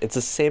content. It's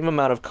the same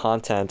amount of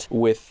content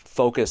with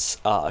focus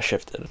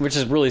shifted. Which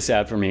is really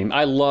sad for me.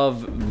 I love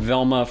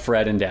Velma,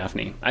 Fred, and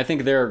Daphne. I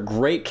think they're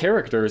great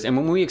characters, and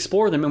when we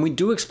explore them, and we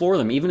do explore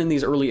them, even in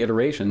these early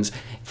iterations,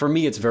 for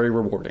me it's very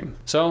rewarding.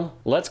 So,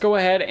 let's go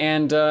ahead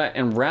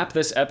and wrap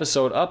this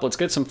episode up. Let's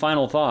get some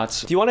final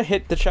thoughts. Do you want to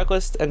hit the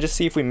checklist and just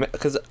see if we...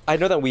 Because I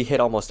know that we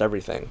hit almost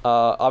everything.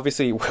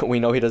 Obviously, we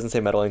know he doesn't say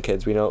meddling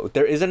kids. We know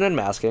there is an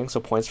unmasking, so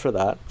points for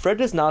that. Fred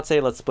does not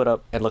say let's split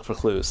up and look for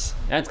clues.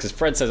 That's because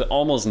Fred says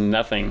almost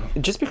nothing.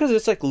 Just because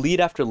it's like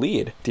lead after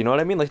lead. Do you know what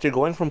I mean? Like, they're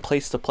going from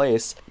place to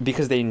place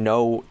because they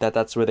know that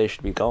that's where they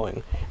should be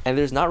going. And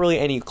there's not really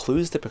any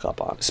clues to pick up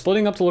on.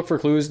 Splitting up to look for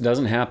clues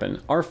doesn't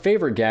happen. Our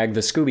favorite gag, the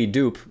Scooby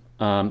Dupe,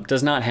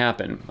 does not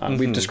happen.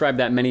 We've described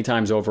that many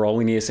times over. All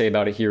we need to say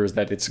about it here is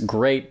that it's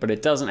great, but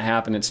it doesn't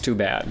happen. It's too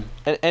bad.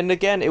 And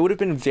again, it would have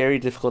been very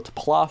difficult to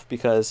pull off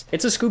because...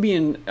 It's a Scooby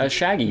and a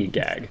Shaggy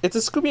gag. It's a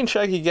Scooby and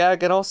Shaggy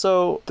gag, and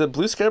also the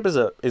Blue Scarab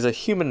is a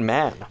human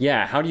man.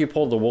 Yeah, how do you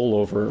pull the wool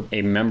over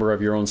a member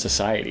of your own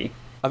society?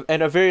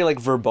 And a very, like,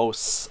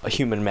 verbose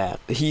human man.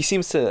 He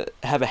seems to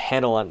have a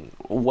handle on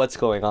what's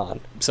going on.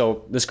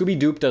 So, the Scooby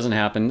Dupe doesn't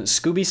happen.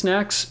 Scooby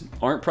snacks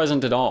aren't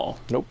present at all.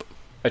 Nope.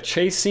 A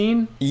chase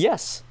scene?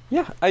 Yes.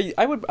 Yeah,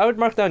 I would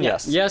mark down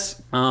yes.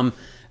 Yes.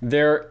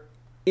 There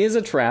is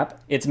a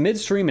trap. It's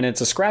midstream and it's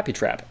a Scrappy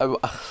trap. I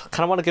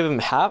kind of want to give him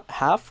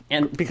half,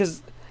 and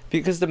because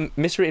the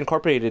Mystery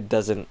Incorporated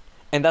doesn't,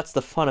 and that's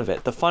the fun of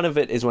it. The fun of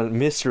it is when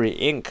Mystery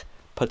Inc.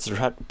 puts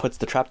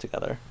the trap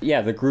together.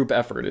 Yeah, the group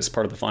effort is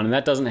part of the fun, and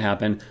that doesn't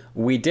happen.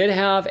 We did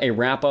have a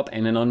wrap-up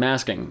and an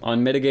unmasking.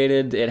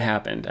 Unmitigated, it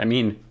happened. I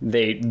mean,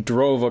 they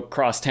drove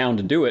across town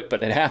to do it,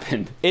 but it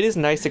happened. It is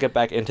nice to get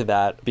back into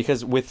that,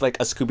 because with like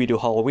a Scooby-Doo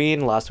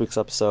Halloween last week's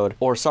episode,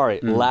 or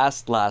sorry,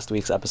 last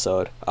week's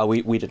episode,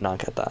 we did not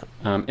get that.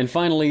 And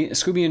finally,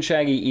 Scooby and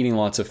Shaggy eating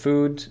lots of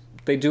food.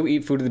 They do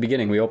eat food at the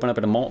beginning. We open up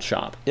at a malt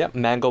shop. Yep,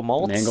 mango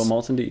malts. Mango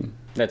malts, indeed.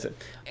 That's it.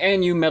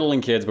 And you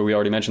meddling kids, but we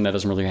already mentioned that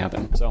doesn't really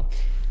happen. So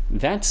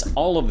that's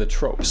all of the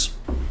tropes.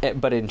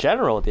 But in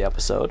general, the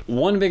episode...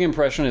 One big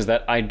impression is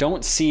that I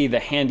don't see the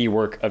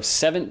handiwork of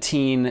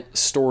 17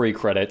 story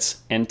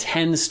credits and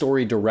 10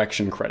 story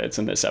direction credits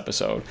in this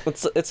episode.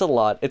 It's a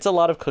lot. It's a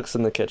lot of cooks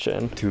in the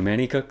kitchen. Too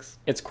many cooks?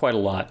 It's quite a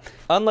lot.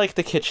 Unlike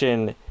the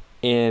kitchen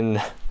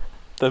in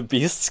the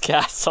Beast's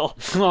castle.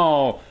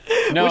 Oh,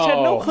 no. Which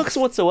had no cooks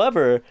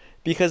whatsoever.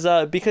 Because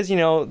you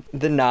know,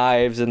 the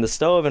knives and the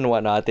stove and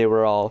whatnot, they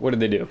were all... What did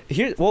they do?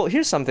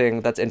 Here's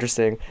something that's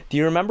interesting. Do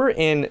you remember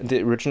in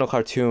the original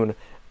cartoon,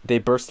 they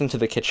burst into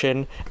the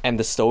kitchen and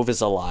the stove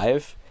is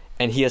alive?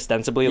 And he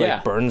ostensibly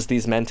like burns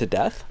these men to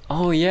death?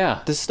 Oh,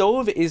 yeah. The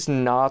stove is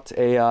not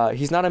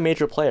he's not a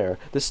major player.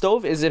 The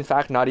stove is in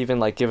fact not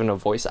even like given a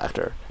voice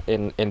actor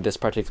in this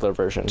particular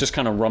version. Just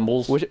kind of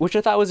rumbles. Which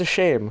I thought was a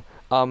shame.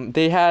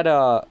 They had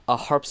a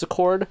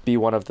harpsichord be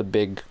one of the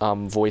big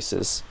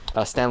voices.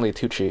 Stanley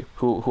Tucci,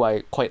 who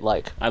I quite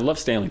like. I love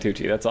Stanley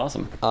Tucci. That's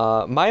awesome.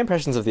 My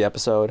impressions of the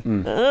episode,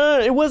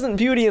 it wasn't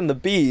Beauty and the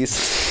Beast,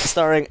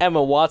 starring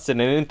Emma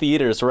Watson and in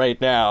theaters right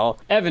now.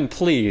 Evan,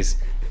 please.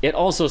 It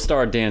also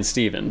starred Dan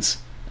Stevens.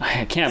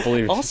 I can't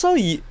believe it. Also,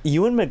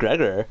 Ewan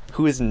McGregor,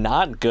 who is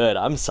not good.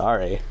 I'm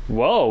sorry.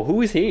 Whoa,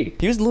 who is he?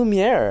 He was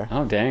Lumiere.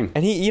 Oh, dang.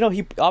 And he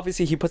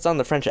obviously he puts on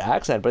the French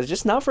accent, but it's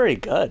just not very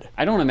good.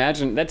 I don't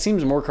imagine... That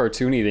seems more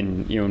cartoony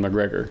than Ewan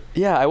McGregor.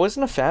 Yeah, I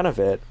wasn't a fan of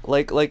it.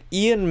 Like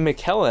Ian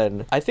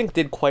McKellen, I think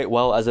did quite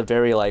well as a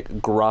very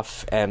like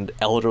gruff and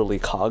elderly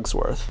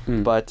Cogsworth.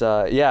 But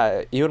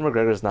yeah, Ewan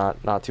McGregor's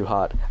not too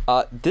hot.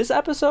 This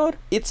episode,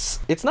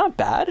 it's not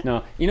bad.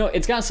 No, you know,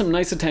 it's got some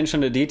nice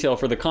attention to detail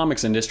for the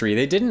comics industry.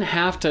 They didn't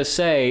have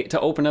to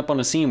open up on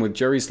a scene with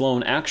Jerry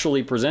Sloan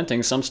actually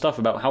presenting some stuff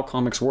about how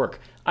comics work.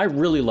 I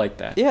really like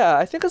that. Yeah,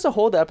 I think as a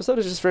whole, the episode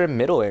is just very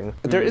middling.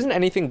 There isn't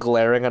anything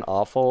glaring and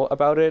awful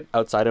about it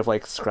outside of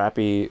like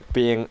Scrappy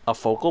being a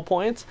focal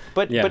point,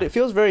 but it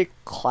feels very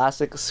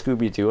classic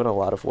Scooby-Doo in a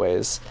lot of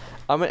ways.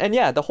 And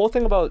yeah, the whole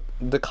thing about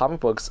the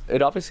comic books,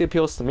 it obviously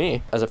appeals to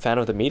me as a fan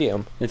of the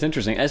medium. It's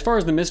interesting. As far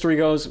as the mystery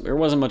goes, there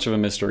wasn't much of a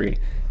mystery.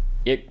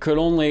 It could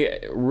only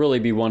really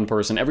be one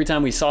person. Every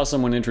time we saw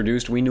someone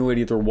introduced, we knew it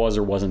either was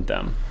or wasn't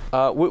them.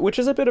 Which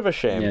is a bit of a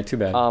shame. Yeah, too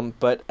bad.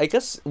 But I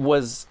guess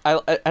but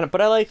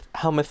I liked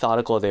how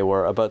methodical they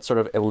were about sort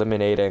of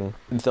eliminating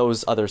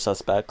those other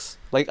suspects.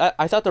 Like,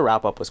 I thought the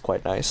wrap-up was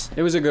quite nice.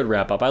 It was a good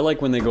wrap-up. I like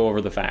when they go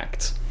over the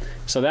facts.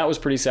 So that was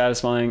pretty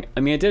satisfying.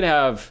 I mean, it did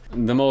have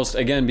the most,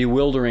 again,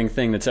 bewildering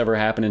thing that's ever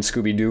happened in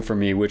Scooby-Doo for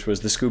me, which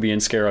was the Scooby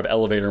and Scarab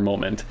elevator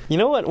moment. You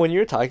know what? When you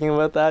were talking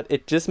about that,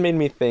 it just made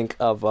me think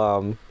of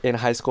in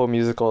High School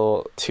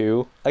Musical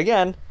 2.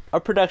 Again, a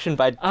production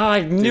by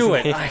I knew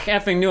Disney. it. I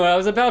effing knew it. I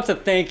was about to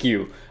thank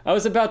you. I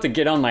was about to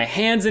get on my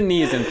hands and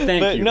knees and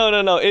thank you.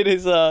 No. It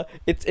is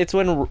it's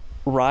when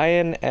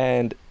Ryan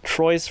and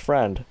Troy's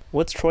friend.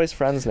 What's Troy's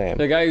friend's name?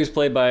 The guy who's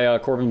played by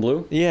Corbin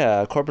Bleu?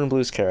 Yeah, Corbin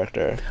Bleu's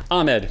character.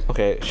 Ahmed.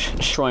 Okay.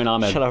 Troy and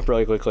Ahmed. Shut up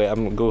really quickly.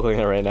 I'm Googling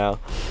it right now.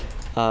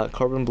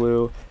 Corbin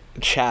Bleu.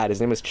 Chad. His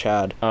name is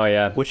Chad. Oh,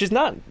 yeah. Which is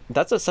not...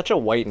 That's such a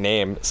white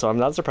name, so I'm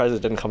not surprised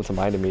it didn't come to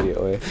mind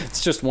immediately.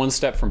 It's just one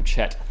step from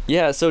Chet.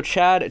 Yeah, so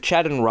Chad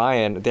and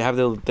Ryan, they have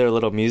their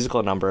little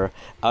musical number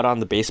out on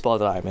the baseball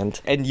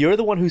diamond. And you were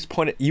the one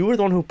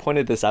who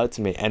pointed this out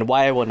to me, and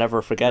why I will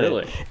never forget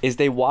it is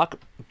they walk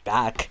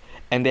back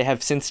and they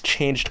have since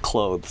changed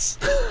clothes.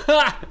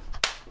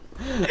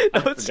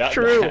 That's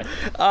true.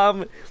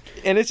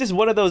 And it's just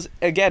one of those,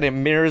 again, it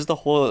mirrors the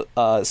whole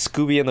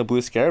Scooby and the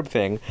Blue Scarab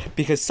thing,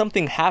 because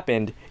something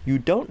happened, you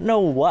don't know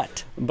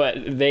what. But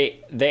they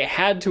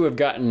had to have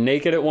gotten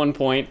naked at one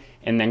point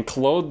and then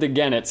clothed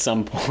again at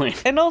some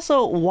point. And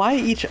also, why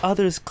each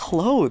other's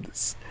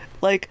clothes?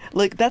 Like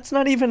that's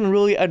not even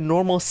really a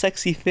normal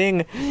sexy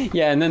thing.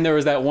 Yeah, and then there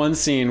was that one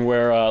scene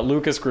where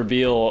Lucas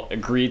Grabeel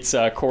greets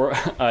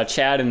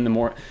Chad in the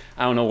more...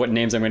 I don't know what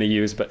names I'm going to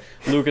use, but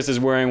Lucas is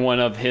wearing one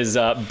of his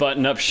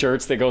button-up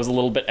shirts that goes a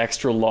little bit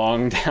extra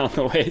long down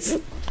the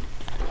waist.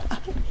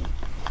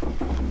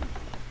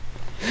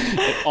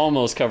 It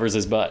almost covers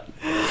his butt.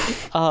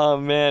 Oh,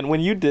 man. When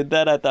you did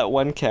that at that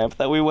one camp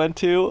that we went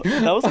to,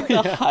 that was like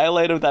the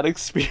highlight of that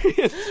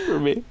experience for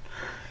me.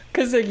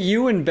 Because like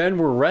you and Ben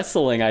were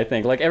wrestling, I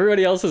think. Like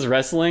everybody else was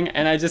wrestling,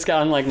 and I just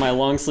got on like my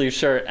long sleeve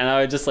shirt, and I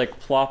would just like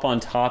plop on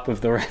top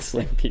of the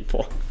wrestling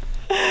people.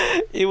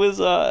 It was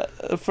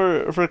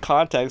for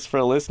context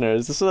for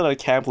listeners, this was at a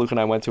camp Luke and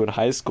I went to in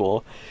high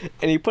school,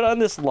 and he put on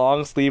this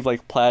long sleeve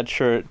like plaid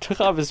shirt,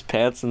 took off his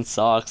pants and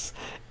socks.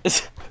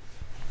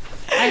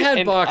 I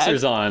had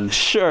boxers on.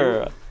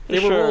 Sure. They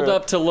were rolled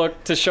up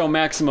to show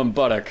maximum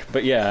buttock,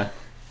 but yeah.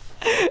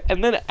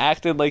 And then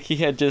acted like he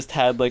had just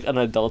had like an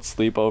adult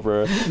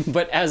sleepover.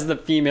 But as the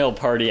female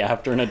party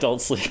after an adult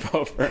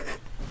sleepover.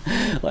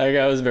 Like,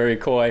 I was very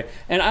coy.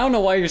 And I don't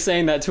know why you're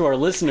saying that to our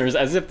listeners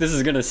as if this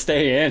is going to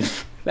stay in.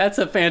 That's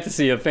a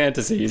fantasy of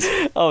fantasies.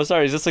 Oh,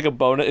 sorry. Is this like a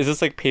bonus? Is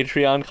this like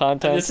Patreon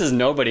content? This is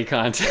nobody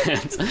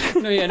content.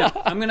 No.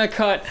 I'm gonna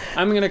cut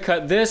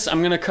this.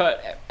 I'm gonna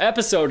cut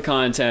episode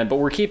content, but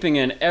we're keeping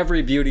in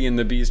every Beauty and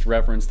the Beast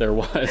reference there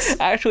was.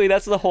 Actually,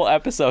 that's the whole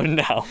episode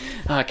now.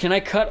 Can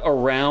I cut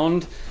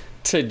around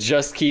to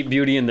just keep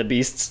Beauty and the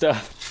Beast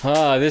stuff?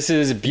 This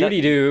is Beauty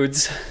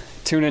Dudes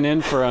tuning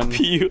in from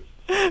Beauty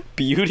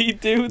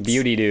Dudes.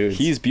 Beauty Dudes.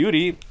 He's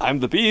Beauty. I'm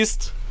the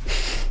Beast.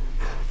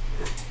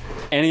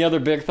 Any other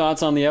big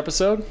thoughts on the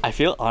episode? I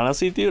feel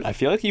honestly, dude. I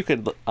feel like you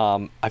could.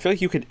 I feel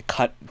like you could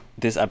cut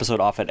this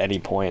episode off at any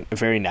point,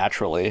 very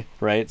naturally,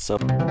 right? So.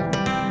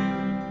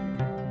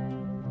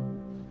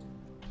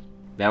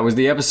 That was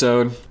the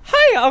episode.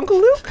 Hi, Uncle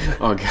Luke.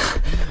 Oh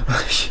God.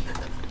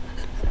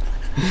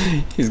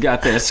 He's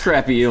got that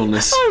scrappy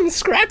illness. I'm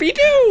Scrappy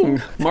Doo.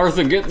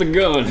 Martha, get the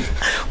gun.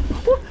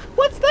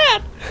 What's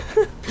that?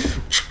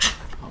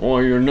 I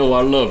want you to know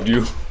I loved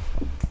you.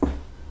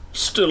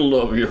 Still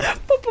love you.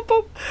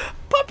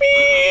 Puppy!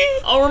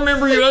 I'll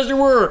remember you as you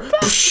were.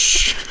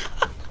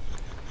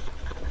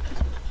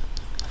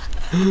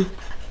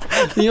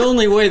 The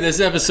only way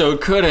this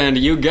episode could end,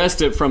 you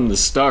guessed it from the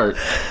start.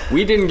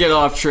 We didn't get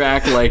off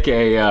track like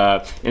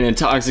an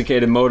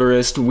intoxicated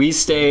motorist. We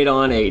stayed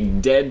on a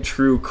dead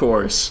true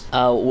course.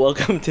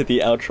 Welcome to the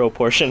outro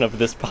portion of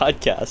this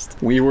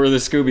podcast. We were the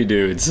Scooby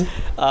Dudes.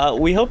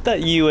 We hope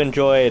that you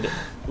enjoyed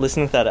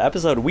listening to that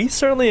episode. We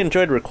certainly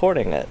enjoyed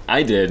recording it.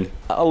 I did.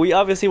 We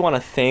obviously want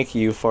to thank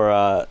you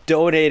for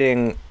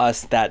donating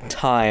us that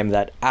time,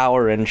 that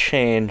hour and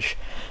change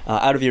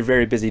out of your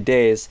very busy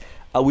days.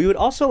 We would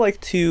also like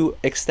to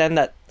extend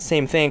that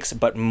same thanks,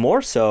 but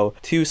more so,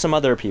 to some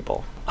other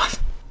people.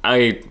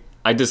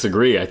 I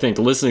disagree. I think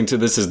listening to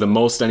this is the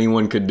most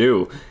anyone could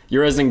do.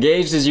 You're as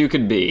engaged as you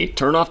could be.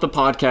 Turn off the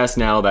podcast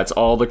now. That's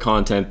all the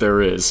content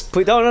there is.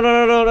 Please,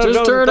 no.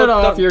 Just turn it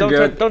off. You're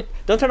good. Don't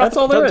turn off. That's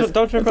all there is.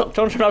 Don't turn off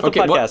the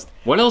podcast.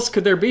 What else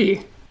could there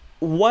be?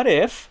 What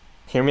if?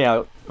 Hear me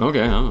out.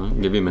 Okay, I'll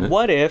give you a minute.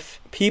 What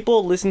if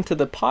people listen to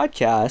the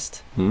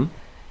podcast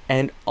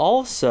and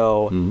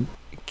also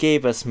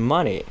gave us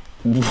money?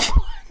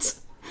 What?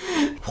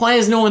 Why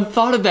has no one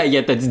thought of that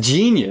yet? That's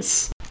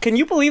genius. Can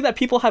you believe that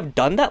people have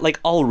done that, like,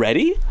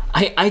 already?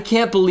 I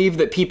can't believe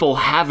that people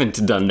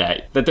haven't done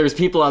that. That there's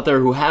people out there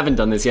who haven't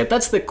done this yet.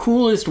 That's the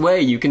coolest way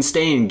you can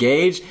stay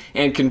engaged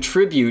and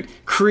contribute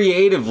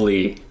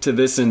creatively to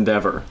this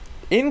endeavor.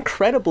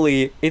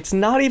 Incredibly, it's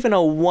not even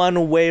a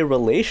one-way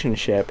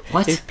relationship.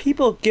 What? If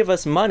people give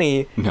us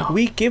money,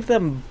 we give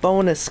them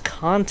bonus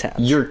content.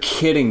 You're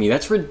kidding me.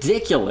 That's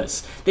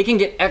ridiculous. They can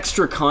get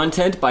extra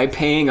content by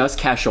paying us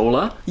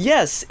cashola?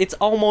 Yes, it's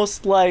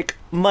almost like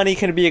money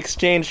can be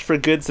exchanged for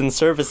goods and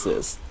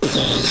services.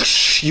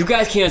 You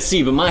guys can't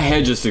see, but my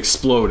head just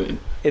exploded.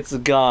 It's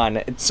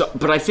gone.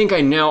 But I think I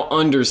now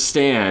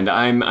understand.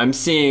 I'm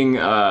seeing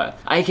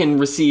I can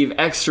receive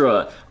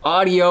extra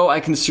audio,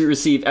 I can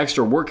receive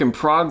extra work in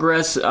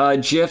progress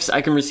GIFs,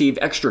 I can receive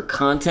extra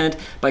content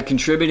by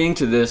contributing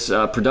to this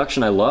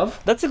production I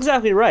love. That's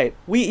exactly right.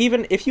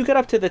 If you get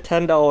up to the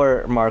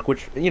 $10 mark,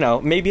 which,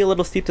 may be a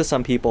little steep to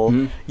some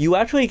people, you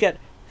actually get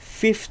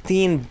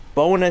 15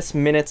 bonus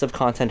minutes of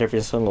content every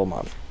single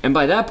month. And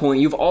by that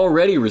point, you've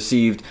already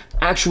received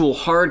actual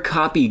hard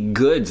copy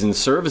goods and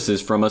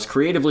services from us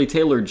creatively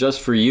tailored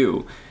just for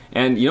you.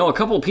 And, a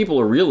couple of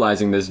people are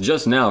realizing this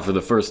just now for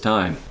the first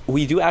time.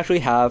 We do actually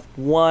have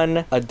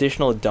one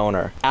additional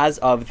donor as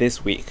of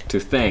this week. To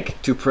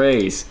thank, to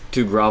praise,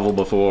 to grovel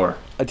before.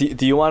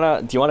 Do you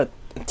wanna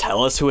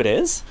tell us who it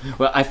is?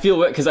 Well, I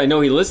feel it because I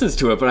know he listens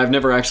to it, but I've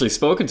never actually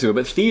spoken to it.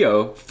 But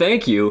Theo,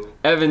 thank you.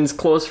 Evan's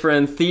close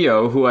friend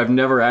Theo, who I've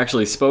never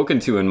actually spoken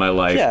to in my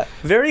life. Yeah,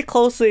 very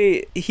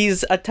closely,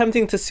 he's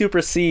attempting to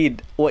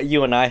supersede what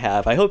you and I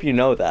have. I hope you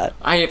know that.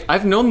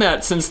 I've known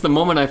that since the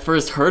moment I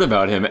first heard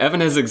about him.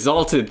 Evan has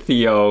exalted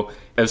Theo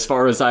as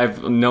far as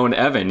I've known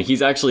Evan.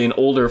 He's actually an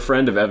older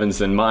friend of Evan's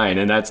than mine,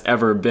 and that's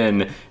ever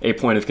been a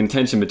point of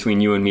contention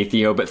between you and me,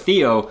 Theo. But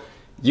Theo,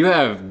 you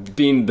have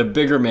been the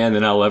bigger man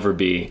than I'll ever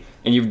be,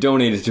 and you've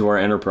donated to our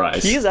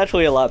enterprise. He is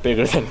actually a lot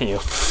bigger than you.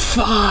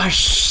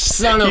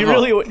 Son of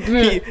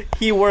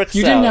he works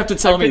You didn't have to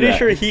tell me that. I'm pretty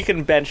sure he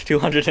can bench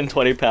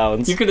 220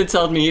 pounds. You could have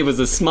told me he was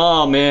a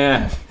small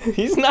man.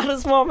 He's not a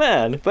small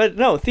man. But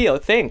no, Theo,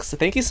 thanks.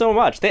 Thank you so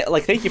much.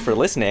 Thank you for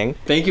listening.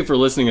 Thank you for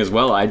listening as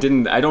well. I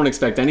don't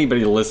expect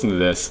anybody to listen to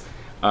this,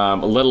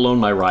 let alone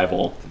my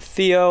rival.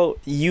 Theo,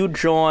 you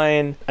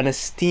join an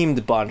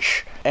esteemed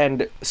bunch,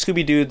 and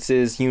Scooby Dudes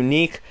is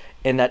unique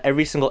in that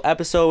every single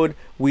episode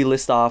we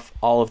list off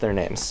all of their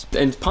names.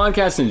 And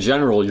podcasts in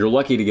general, you're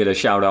lucky to get a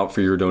shout out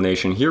for your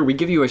donation. Here, we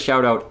give you a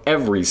shout out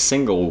every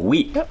single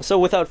week. Yep. So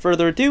without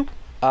further ado,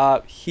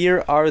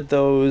 here are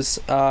those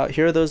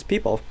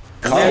people.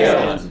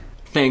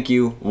 Thank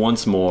you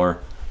once more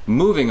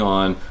Moving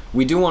on,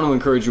 we do want to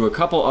encourage you a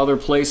couple other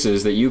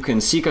places that you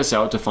can seek us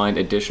out to find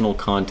additional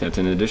content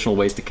and additional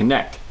ways to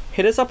connect.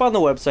 Hit us up on the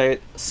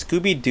website,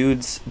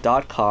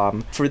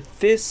 scoobydudes.com. For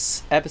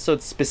this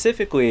episode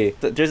specifically,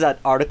 there's that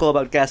article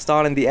about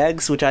Gaston and the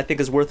eggs, which I think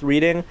is worth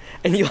reading,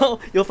 and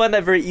you'll find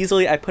that very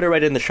easily. I put it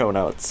right in the show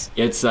notes.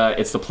 It's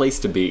the place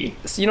to be.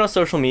 So,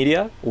 social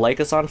media,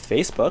 like us on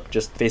Facebook,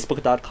 just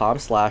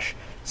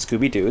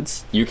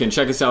facebook.com/ScoobyDudes. You can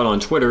check us out on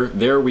Twitter.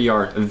 There we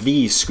are,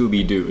 the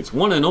Scooby Dudes,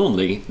 one and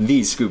only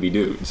the Scooby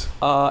Dudes.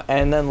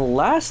 And then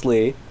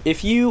lastly,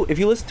 if you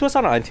listen to us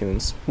on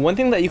iTunes, one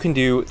thing that you can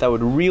do that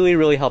would really,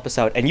 really help us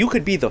out, and you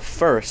could be the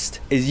first,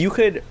 is you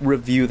could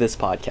review this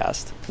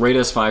podcast. Rate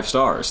us 5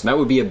 stars. That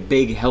would be a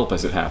big help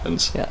as it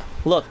happens. Yeah.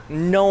 Look,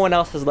 no one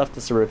else has left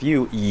us a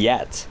review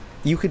yet.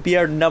 You could be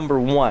our number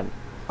one,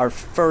 our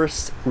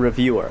first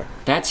reviewer.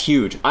 That's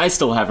huge. I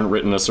still haven't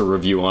written us a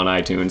review on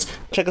iTunes.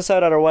 Check us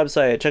out on our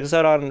website. Check us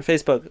out on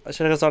Facebook.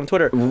 Check us out on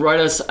Twitter. Write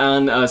us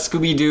on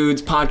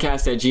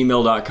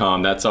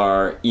ScoobyDudesPodcast@gmail.com. That's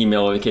our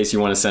email in case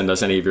you want to send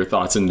us any of your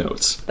thoughts and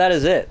notes. That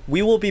is it.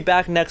 We will be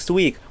back next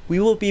week.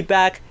 We will be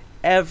back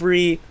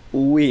every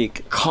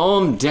week.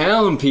 Calm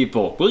down,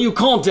 people. Will you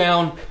calm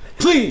down?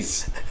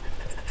 Please.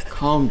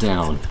 Calm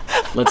down.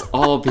 Let's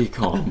all be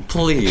calm.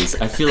 Please.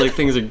 I feel like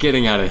things are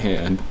getting out of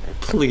hand.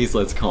 Please,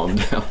 let's calm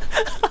down.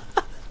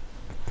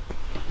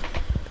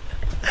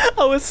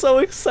 I was so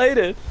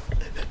excited.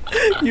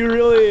 You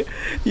really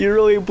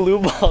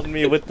blue-balled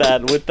me with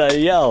that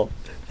yell.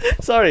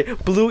 Sorry,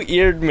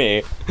 blue-eared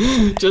me.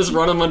 Just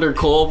run them under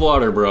cold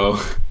water, bro.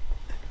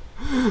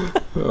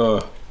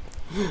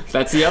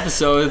 That's the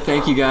episode.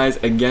 Thank you guys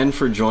again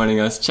for joining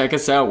us. Check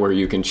us out where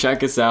you can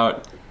check us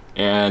out.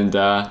 And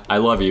I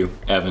love you,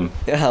 Evan.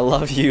 Yeah, I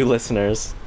love you, listeners.